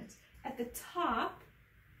accompaniment. At the top,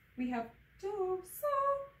 we have do, so,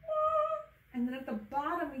 la. And then at the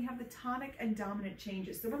bottom, we have the tonic and dominant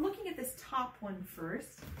changes. So we're looking at this top one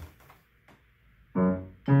first.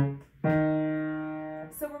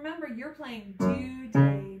 So remember, you're playing do,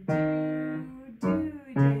 day, do, do,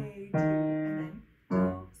 day, do, and then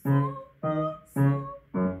do, so, la, so.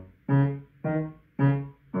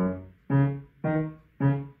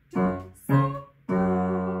 Do, so, do.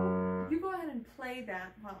 You go ahead and play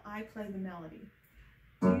that while I play the melody.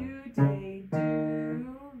 Do, day,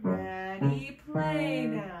 do, ready, play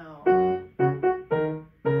now.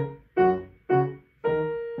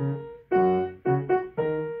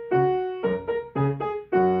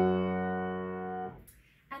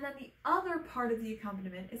 And then the other part of the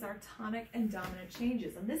accompaniment is our tonic and dominant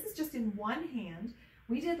changes. And this is just in one hand.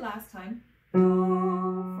 We did last time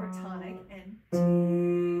do for tonic and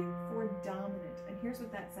ti for dominant. And here's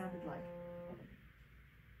what that sounded like.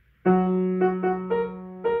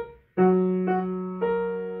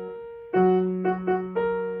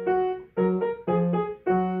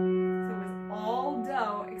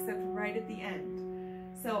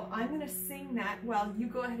 So I'm going to sing that while you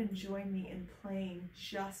go ahead and join me in playing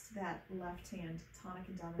just that left hand tonic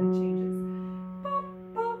and dominant changes.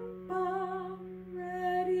 Bum, bum, bum,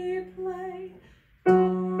 ready, play.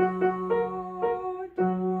 Do, do,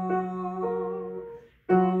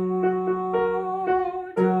 do,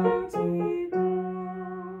 do, ti,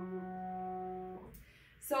 do.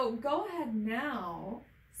 So go ahead now,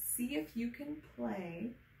 see if you can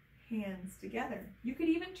play hands together. You could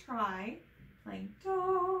even try playing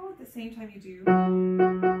do at the same time you do.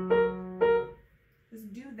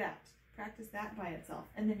 Just do that. Practice that by itself.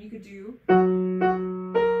 And then you could do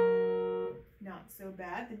not so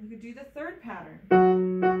bad. Then you could do the third pattern.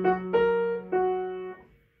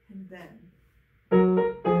 And then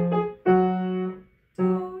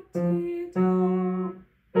do, ti, do,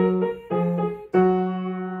 mi, re, do.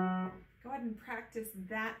 Go ahead and practice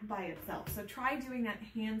that by itself. So try doing that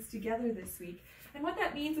hands together this week. And what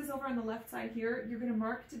that means is over on the left side here, you're going to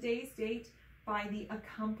mark today's date by the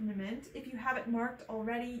accompaniment. If you have it marked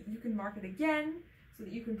already, you can mark it again so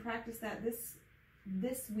that you can practice that this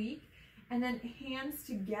week. And then hands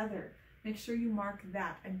together. Make sure you mark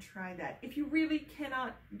that and try that. If you really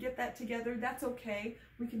cannot get that together, that's okay.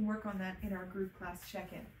 We can work on that in our group class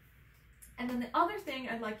check-in. And then the other thing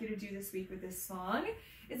I'd like you to do this week with this song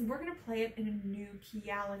is we're going to play it in a new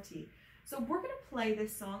keyality. So we're going to play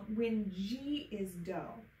this song when G is do.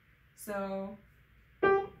 So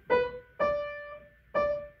we're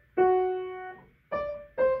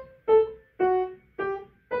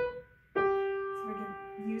going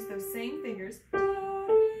to use those same fingers.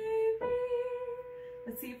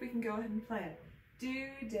 Let's see if we can go ahead and play it. Do,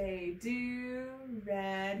 day, do,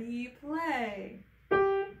 ready, play.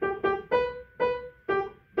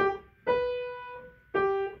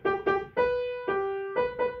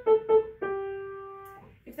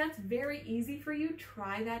 That's very easy for you.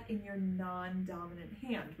 Try that in your non-dominant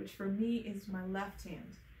hand, which for me is my left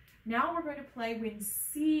hand. Now we're going to play when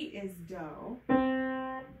C is do.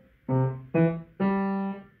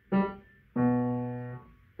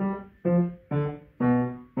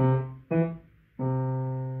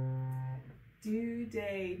 Do,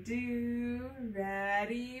 day, do,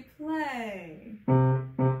 ready, play.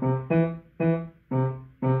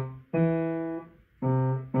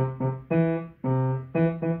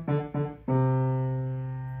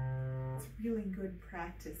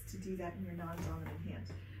 To do that in your non-dominant hand.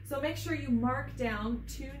 So make sure you mark down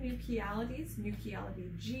two new keyalities, new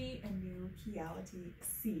keyality G and new keyality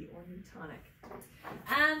C, or new tonic.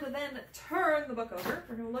 And then turn the book over.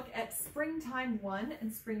 We're going to look at Springtime 1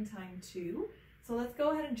 and Springtime 2. So let's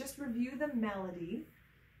go ahead and just review the melody.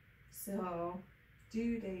 So,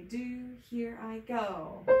 do, day, do, here I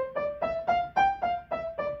go.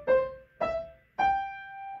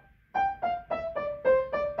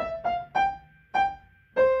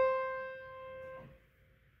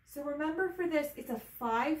 So remember for this, it's a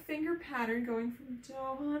 5-finger pattern going from do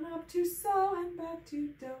on up to so and back to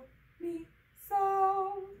do, mi,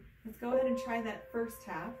 so. Let's go ahead and try that first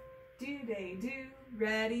half. Do, day, do,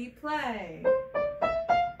 ready, play.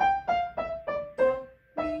 Do,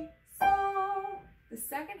 mi, so. The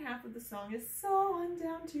second half of the song is so on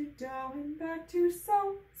down to do and back to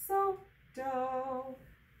so, so, do.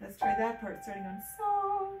 Let's try that part starting on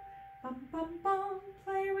so. Bum, bum, bum,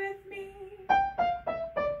 play with me.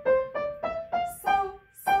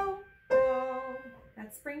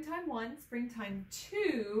 Springtime 1, Springtime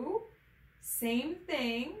 2, same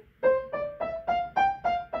thing,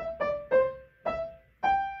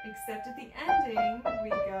 except at the ending,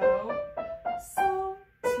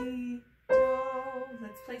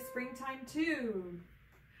 springtime too.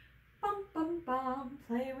 Bum, bum, bum,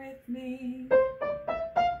 play with me.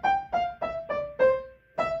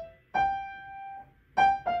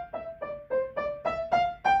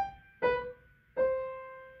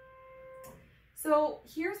 So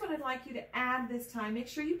here's what I'd like you to add this time. Make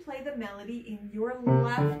sure you play the melody in your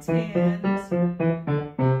left hand.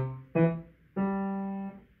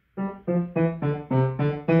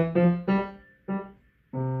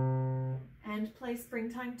 And play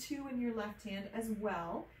Springtime 2 in your left hand as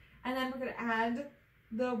well. And then we're going to add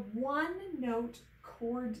the one note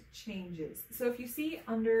chord changes. So if you see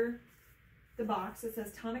under the box it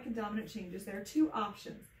says tonic and dominant changes, there are two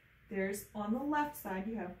options. There's on the left side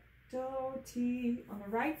you have do, ti. On the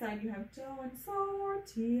right side you have do and so, or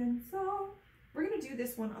ti and so. We're going to do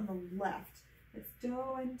this one on the left. It's do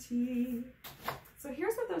and ti. So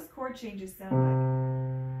here's what those chord changes sound like.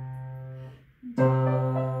 Do,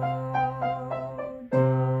 do,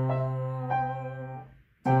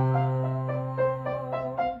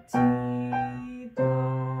 ti, do.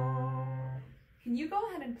 Can you go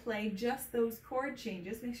ahead and play just those chord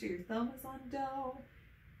changes? Make sure your thumb is on do,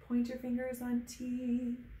 pointer finger is on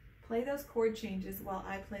ti. Play those chord changes while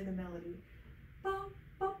I play the melody. Bum,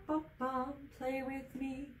 bum, bum, bum, play with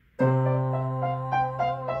me. Do,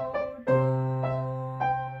 do, do,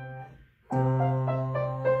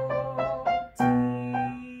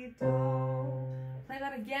 ti, do. Play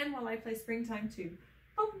that again while I play Springtime 2.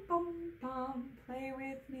 Bum, bum, bum, play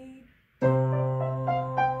with me. Do,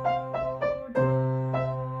 do, do,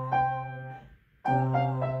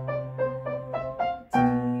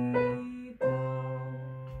 ti, do.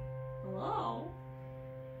 Hello?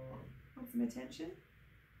 Want some attention?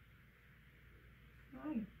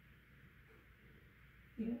 Hi.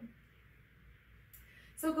 Yeah.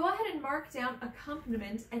 So go ahead and mark down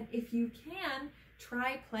accompaniment, and if you can,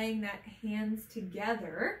 try playing that hands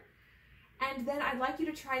together. And then I'd like you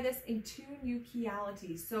to try this in two new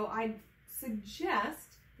keyalities. So I'd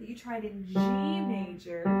suggest that you try it in G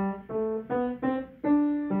major.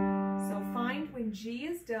 So find when G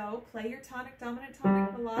is do, play your tonic, dominant,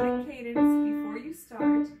 tonic, melodic cadence before you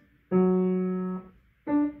start.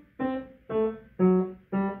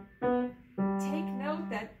 Take note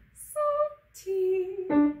that so, ti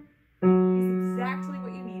is exactly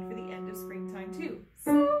what you need for the end of Springtime 2.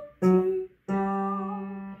 So, ti,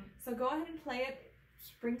 do. So go ahead and play it,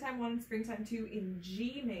 Springtime 1 and Springtime 2 in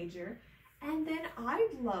G major. And then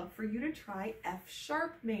I'd love for you to try F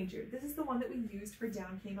sharp major. This is the one that we used for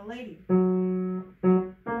Down Came a Lady.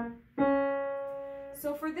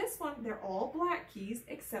 So for this one, they're all black keys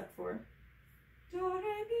except for do,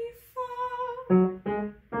 re, mi, fa.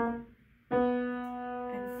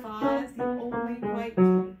 And fa is the only white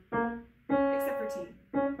key, except for ti.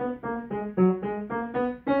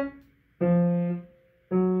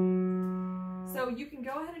 So you can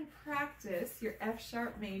go ahead and practice your F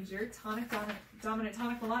sharp major, tonic, dominant,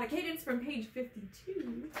 tonic, melodic cadence from page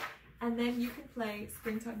 52. And then you can play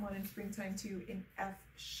Springtime 1 and Springtime 2 in F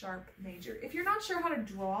sharp major. If you're not sure how to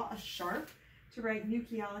draw a sharp to write new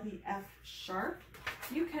keyality F sharp,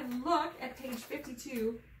 you can look at page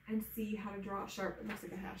 52 and see how to draw a sharp. It looks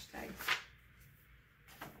like a hashtag.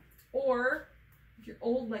 Or if you're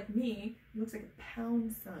old like me, it looks like a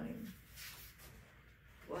pound sign.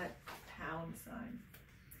 What? Pound sign.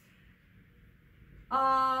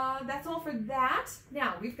 That's all for that.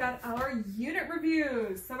 Now we've got our unit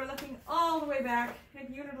reviews. So we're looking all the way back at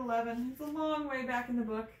unit 11. It's a long way back in the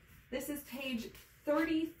book. This is page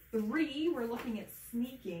 33. We're looking at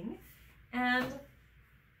sneaking. And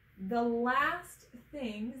the last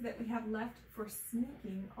things that we have left for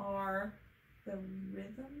sneaking are the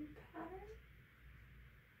rhythm pattern.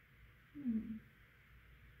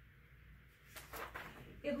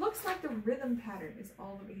 It looks like the rhythm pattern is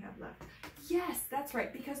all that we have left. Yes, that's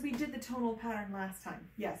right, because we did the tonal pattern last time.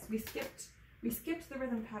 Yes, we skipped the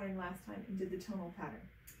rhythm pattern last time and did the tonal pattern.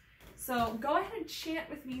 So go ahead and chant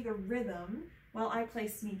with me the rhythm while I play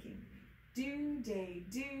sneaking. Do, day,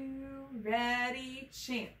 do, ready,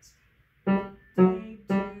 chant. Day,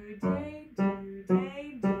 do, day, do,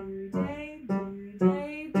 day, do, day, do,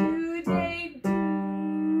 day, do, day,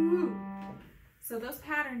 do. So those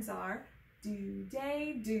patterns are do,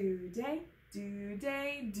 day, do, day, do,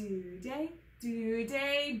 day, do, day, do,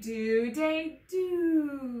 day, do, day,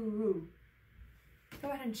 do. Go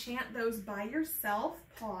ahead and chant those by yourself.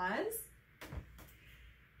 Pause.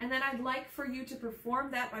 And then I'd like for you to perform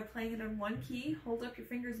that by playing it on one key. Hold up your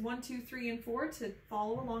fingers 1, 2, 3, and 4 to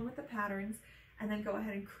follow along with the patterns, and then go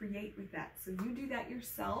ahead and create with that. So you do that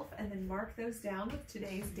yourself and then mark those down with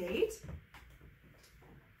today's date.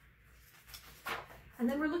 And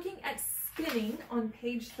then we're looking at spinning on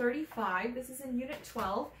page 35. This is in Unit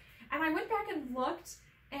 12. And I went back and looked,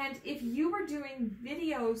 and if you were doing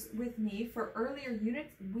videos with me for earlier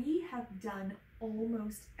units, we have done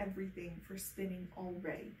almost everything for spinning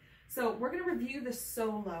already. So we're going to review the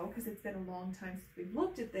solo because it's been a long time since we've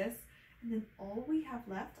looked at this. And then all we have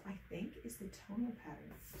left, I think, is the tonal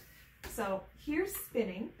pattern. So here's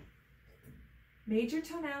spinning. Major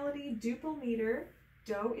tonality, duple meter.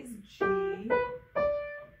 Do is G. And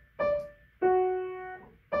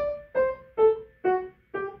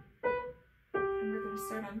we're going to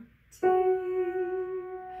start on T.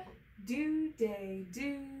 Do, day,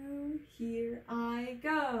 do, here I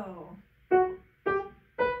go.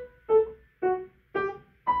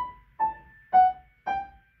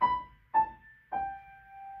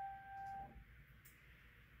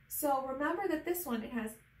 So remember that this one, it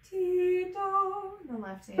has Ti, do in the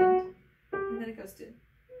left hand, and then it goes to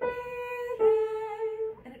Mi, re,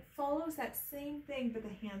 and it follows that same thing, but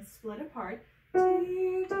the hands split apart. Ti,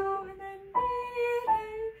 do, and then Mi, re,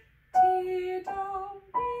 Ti, do,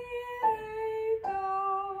 Mi, re, do.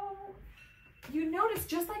 You notice,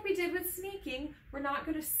 just like we did with sneaking, we're not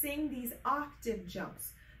going to sing these octave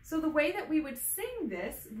jumps. So the way that we would sing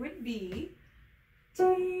this would be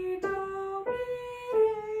Ti, do, Mi,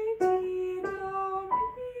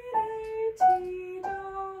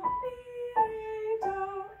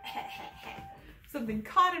 something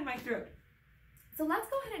caught in my throat. So let's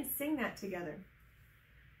go ahead and sing that together.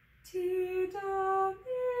 Ti, do,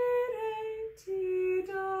 mi, re, ti,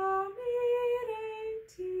 do, mi, re,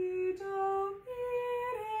 ti, do, mi,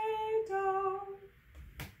 re, do.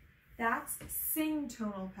 That's sing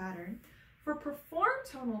tonal pattern. For perform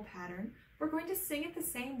tonal pattern, we're going to sing it the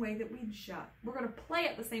same way that we're going to play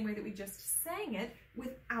it the same way that we just sang it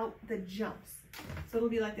without the jumps. So it'll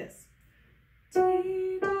be like this. Ti,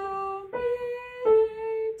 do, mi, re,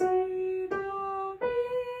 ti, do, mi,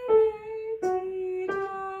 re, ti, do,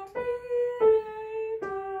 mi, re,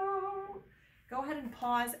 do. Go ahead and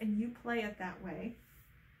pause and you play it that way.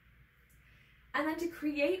 And then to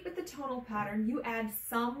create with the tonal pattern, you add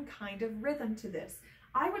some kind of rhythm to this.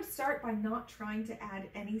 I would start by not trying to add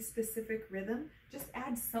any specific rhythm, just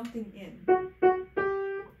add something in.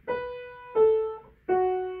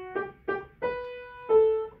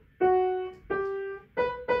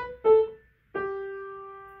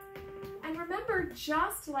 And remember,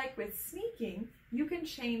 just like with sneaking, you can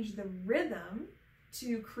change the rhythm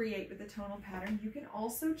to create with the tonal pattern. You can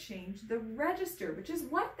also change the register, which is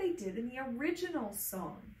what they did in the original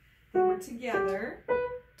song. They were together,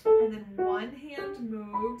 and then one hand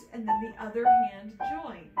moved, and then the other hand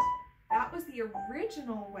joined. That was the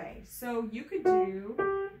original way. So you could do,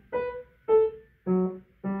 you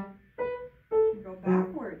go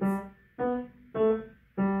backwards.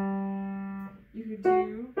 You could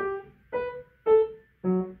do,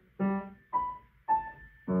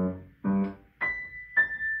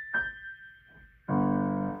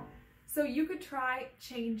 so you could try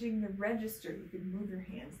changing the register. You could move your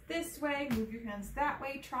hands this way, move your hands that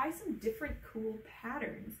way. Try some different cool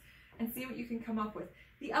patterns and see what you can come up with.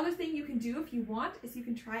 The other thing you can do if you want is you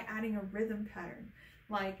can try adding a rhythm pattern.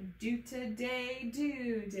 Like do today,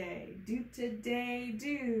 do day, do today,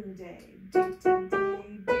 do day, do today,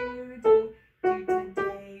 do day, do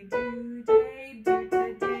today, do day, do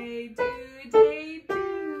today, do day,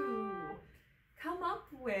 do. Come up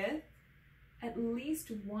with at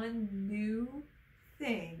least one new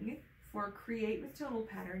thing for create with tonal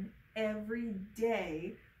pattern every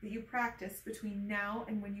day that you practice between now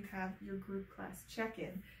and when you have your group class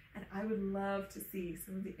check-in. And I would love to see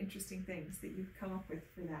some of the interesting things that you've come up with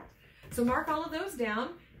for that. So mark all of those down,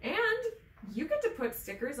 and you get to put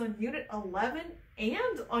stickers on Unit 11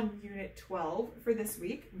 and on Unit 12 for this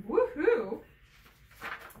week. Woohoo!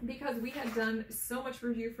 Because we had done so much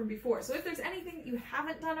review from before. So if there's anything that you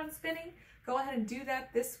haven't done on spinning, go ahead and do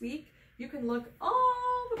that this week. You can look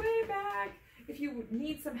all the way back. If you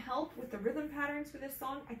need some help with the rhythm patterns for this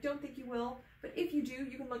song, I don't think you will, but if you do,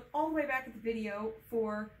 you can look all the way back at the video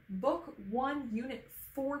for Book 1, Unit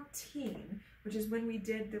 14, which is when we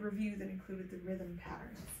did the review that included the rhythm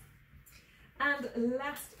patterns. And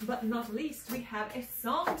last but not least, we have a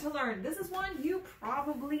song to learn. This is one you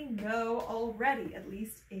probably know already, at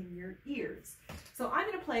least in your ears. So I'm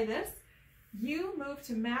going to play this. You move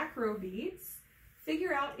to macro beats.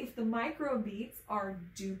 Figure out if the micro beats are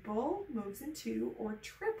duple, moves in 2, or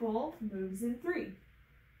triple, moves in 3.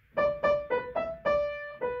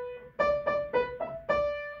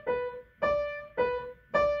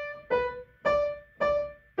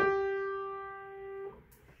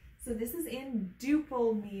 So this is in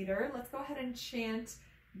duple meter. Let's go ahead and chant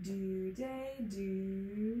do, day,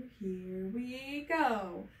 do, here we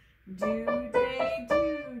Do day,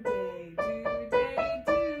 do day, do day,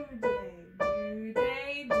 do day, do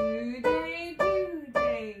day, do day, do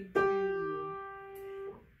day, do.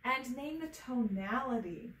 And name the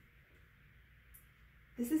tonality.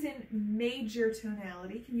 This is in major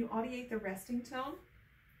tonality. Can you audiate the resting tone?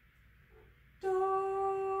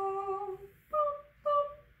 Do, bum, bum,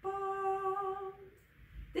 bum.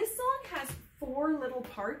 This song has 4 little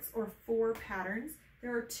parts or 4 patterns.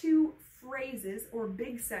 There are 2 phrases or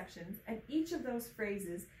big sections, and each of those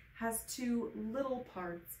phrases has 2 little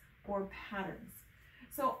parts or patterns.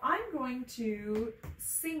 So I'm going to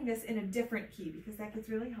sing this in a different key because that gets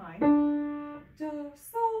really high. Do,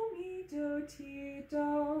 sol, mi, do, ti,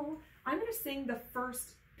 do. I'm going to sing the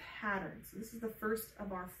first pattern. So this is the first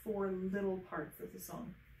of our 4 little parts of the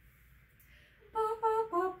song. Ba, ba,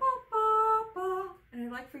 ba, ba, ba, ba. And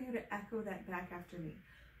I'd like for you to echo that back after me.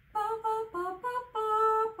 Ba, ba, ba, ba, ba,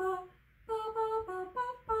 ba. Ba, ba, ba, ba,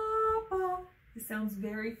 ba, ba. This sounds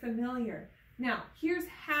very familiar. Now, here's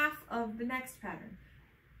half of the next pattern.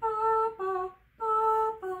 Ba, ba, ba,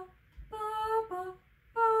 ba, ba, ba,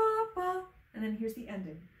 ba, ba. And then here's the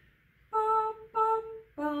ending. Bum, bum,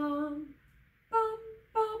 bum, bum,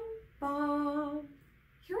 bum, bum.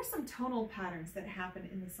 Here are some tonal patterns that happen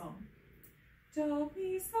in the song. Do,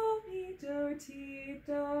 mi, sol, mi, do, ti,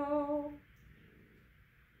 do.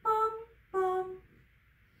 Bum, bum,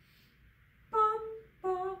 bum,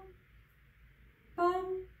 bum, bum, bum,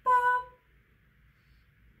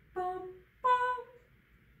 bum, bum,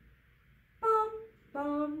 bum,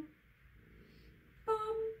 bum,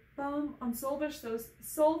 bum, bum. On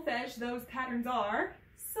solfege, those patterns are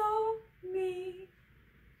so, mi,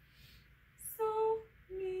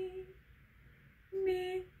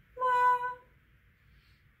 la,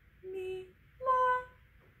 mi, la,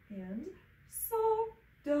 and so,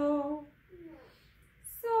 do,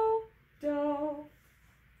 so, do.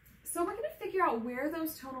 So we're going to figure out where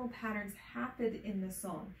those tonal patterns happened in the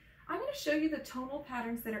song. I'm going to show you the tonal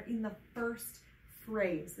patterns that are in the first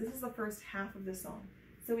phrase. This is the first half of the song.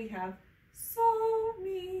 So we have so,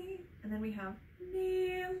 mi, and then we have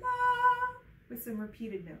mi, la, with some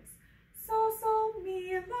repeated notes. So, so,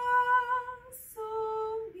 mi, la, so,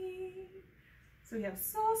 mi. So we have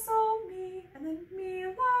so, so, mi, and then mi,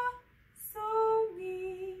 la, so,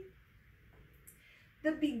 mi.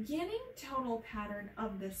 The beginning tonal pattern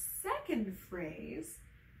of the second phrase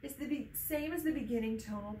is the same as the beginning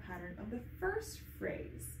tonal pattern of the first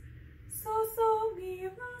phrase. So, so, mi,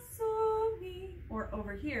 la, so, mi. Or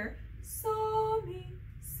over here, so, mi,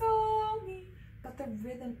 but the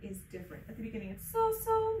rhythm is different. At the beginning, it's so,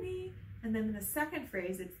 so, mi, and then in the second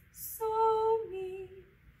phrase, it's so, mi.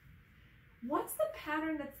 What's the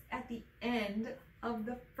pattern that's at the end of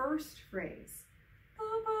the first phrase? Ba,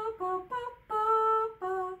 ba, ba, ba, ba,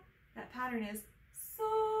 ba. That pattern is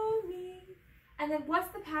so, mi. And then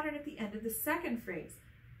what's the pattern at the end of the second phrase?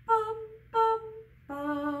 Bum, bum,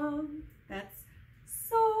 bum. That's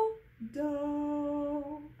so,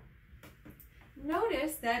 do.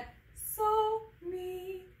 Notice that so,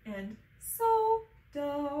 mi, and so,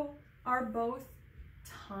 do are both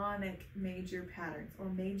tonic major patterns or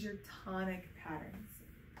major tonic patterns.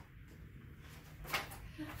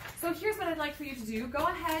 So here's what I'd like for you to do. Go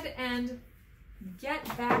ahead and get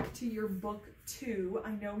back to your book 2. I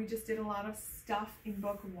know we just did a lot of stuff in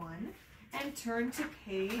book 1. And turn to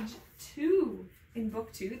page 2 in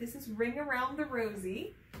book 2. This is Ring Around the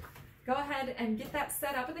Rosie. Go ahead and get that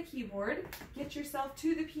set up at the keyboard. Get yourself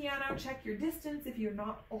to the piano. Check your distance if you're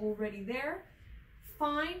not already there.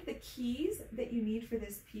 Find the keys that you need for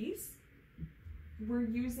this piece. We're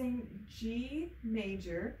using G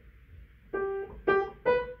major, Do,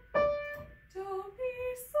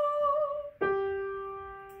 Mi, So.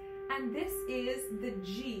 And this is the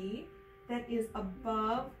G that is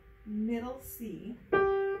above middle C,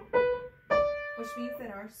 which means that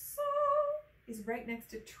our So is right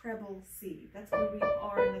next to treble C. That's where we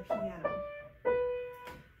are in the piano.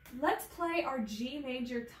 Let's play our G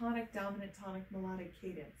major tonic, dominant, tonic, melodic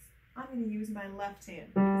cadence. I'm going to use my left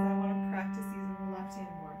hand because I want to practice using the left hand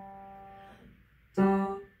more.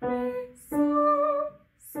 Do, mi, so,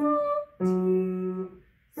 so, ti,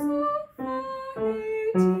 so, fa,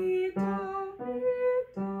 re, ti, do, mi,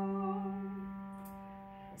 do.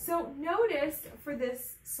 So notice for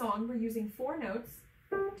this song we're using 4 notes.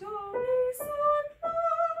 Do, mi, so, la.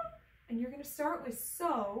 And you're going to start with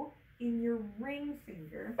so in your ring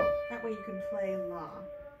finger. That way you can play la.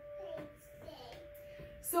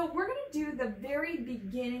 So we're going to do the very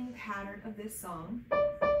beginning pattern of this song.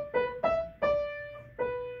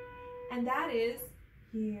 And that is,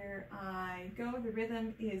 here I go. The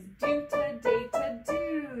rhythm is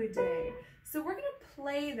do-ta-day-ta-do-day. So we're going to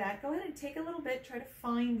play that, go ahead and take a little bit, try to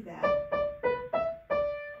find that.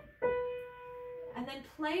 And then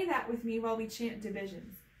play that with me while we chant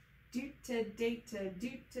divisions. Do-ta-data,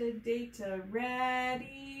 do-ta-data,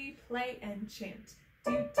 ready, play and chant.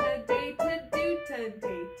 Do-ta-data,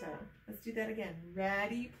 do-ta-data. Let's do that again.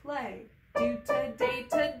 Ready, play.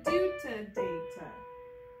 Do-ta-data, do-ta-data.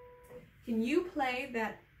 Can you play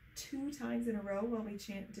that 2 times in a row while we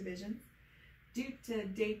chant divisions?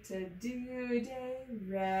 Do-ta-data, do-day,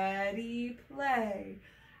 ready, play.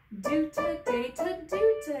 Do-ta-data,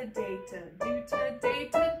 do-ta-data,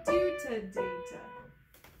 do-ta-data, do-ta-data.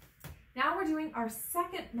 Now we're doing our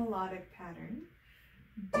second melodic pattern.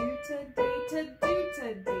 Do-ta-data,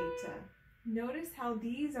 do-ta-data. Notice how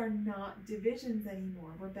these are not divisions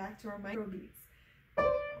anymore. We're back to our microbeats.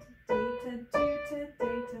 Do-ta-data,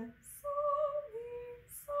 do-ta-data, so-mi,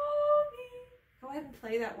 so-mi. Go ahead and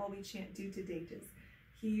play that while we chant do-ta-datas.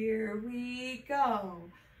 Here we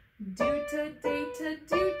go. Do-ta-data,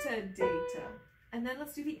 do-ta-data. And then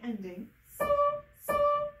let's do the ending. So, so,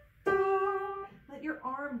 do. Let your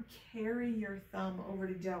arm carry your thumb over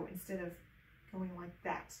to do instead of going like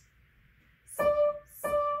that. So,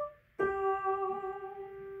 so, do.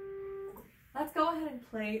 Let's go ahead and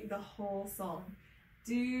play the whole song.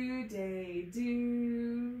 Do, day,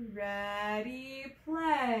 do, ready,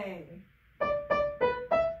 play.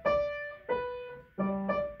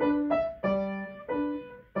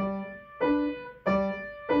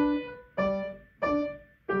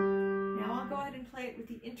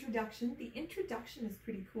 Introduction. The introduction is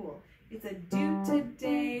pretty cool. It's a do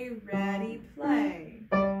today, ready, play.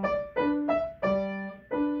 And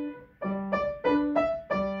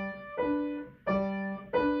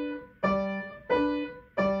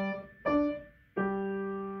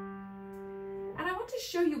I want to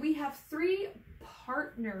show you, we have 3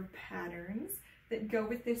 partner patterns that go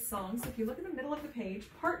with this song. So if you look in the middle of the page,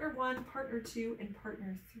 partner 1, partner 2, and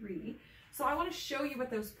partner 3. So I want to show you what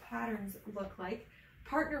those patterns look like.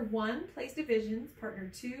 Partner 1 plays divisions, partner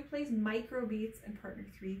 2 plays micro beats, and partner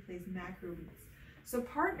 3 plays macro beats. So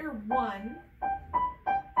partner 1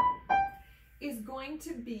 is going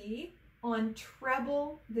to be on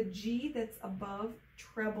treble, the G that's above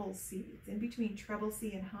treble C. It's in between treble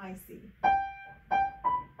C and high C.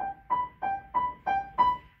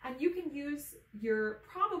 And you can use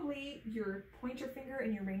probably your pointer finger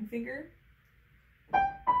and your ring finger.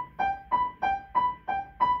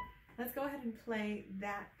 Let's go ahead and play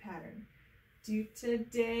that pattern. Do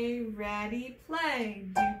today, ready, play.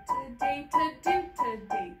 Do today, do today,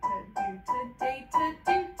 do today,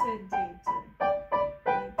 do today.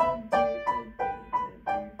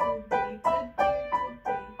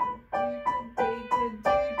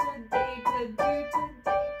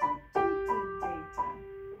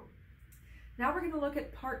 Now we're going to look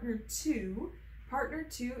at partner 2. Partner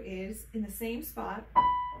 2 is in the same spot.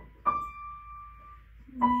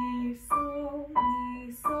 Mi,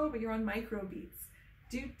 so, but you're on micro beats.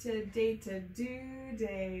 Do today, do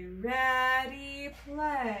day, ready,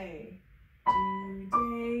 play. Do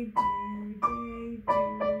day, do day, do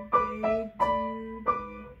day, do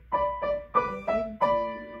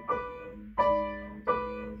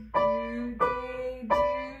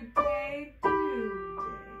day,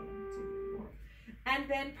 do. And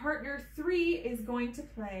then partner 3 is going to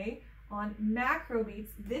play on macro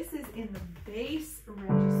beats. This is in the bass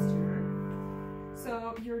register.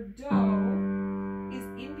 So your do is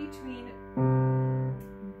in between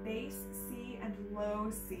bass C and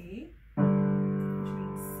low C, which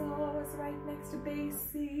means so is right next to bass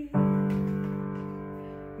C. You're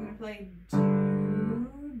going to play do,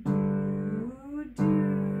 do,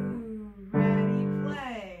 do, ready,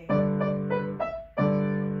 play.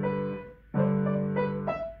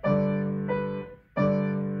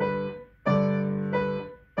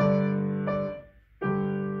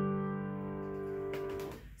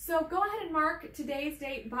 So go ahead and mark today's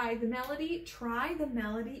date by the melody. Try the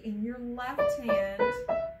melody in your left hand.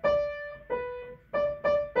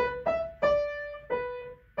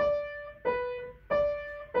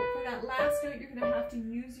 For that last note, you're going to have to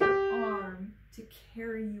use your arm to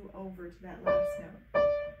carry you over to that last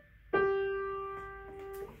note.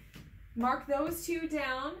 Mark those 2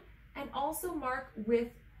 down, and also mark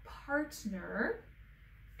with partner.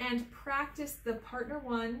 And practice the partner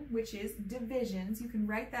 1, which is divisions. You can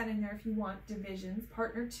write that in there if you want, divisions.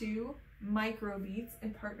 Partner 2, micro beats,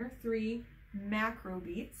 and partner 3, macro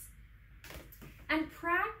beats. And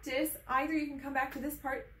practice, either you can come back to this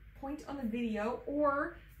point on the video,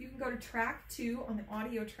 or you can go to track 2 on the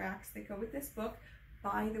audio tracks that go with this book.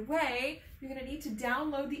 By the way, you're going to need to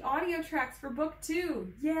download the audio tracks for book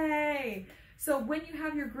 2. Yay! So when you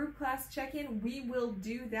have your group class check-in, we will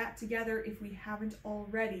do that together if we haven't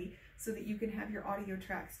already, so that you can have your audio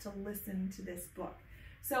tracks to listen to this book.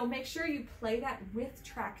 So make sure you play that with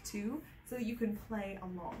track 2 so that you can play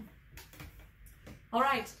along. All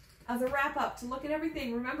right, as a wrap up, to look at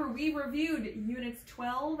everything, remember we reviewed units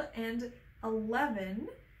 12 and 11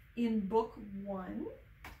 in book 1.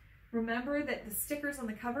 Remember that the stickers on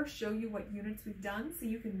the cover show you what units we've done, so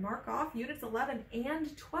you can mark off units 11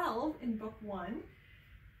 and 12 in book 1.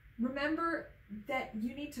 Remember that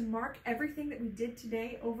you need to mark everything that we did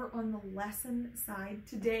today over on the lesson side,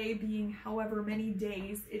 today being however many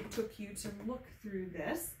days it took you to look through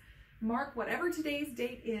this. Mark whatever today's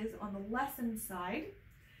date is on the lesson side,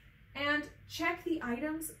 and check the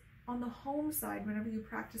items on the home side whenever you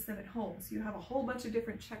practice them at home. So you have a whole bunch of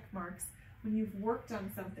different check marks when you've worked on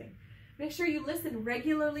something. Make sure you listen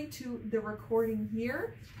regularly to the recording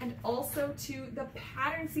here and also to the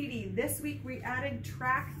pattern CD. This week we added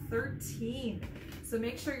track 13. So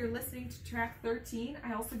make sure you're listening to track 13.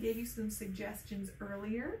 I also gave you some suggestions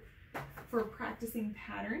earlier for practicing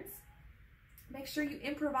patterns. Make sure you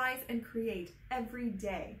improvise and create every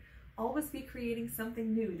day. Always be creating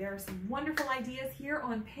something new. There are some wonderful ideas here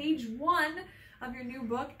on page 1 of your new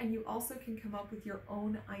book, and you also can come up with your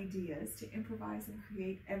own ideas to improvise and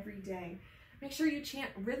create every day. Make sure you chant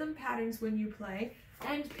rhythm patterns when you play,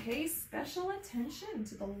 and pay special attention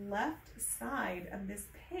to the left side of this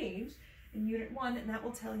page in Unit 1, and that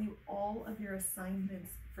will tell you all of your assignments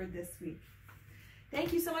for this week.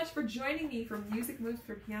 Thank you so much for joining me for Music Moves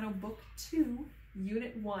for Piano Book 2,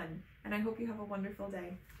 Unit 1, and I hope you have a wonderful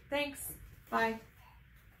day. Thanks. Bye.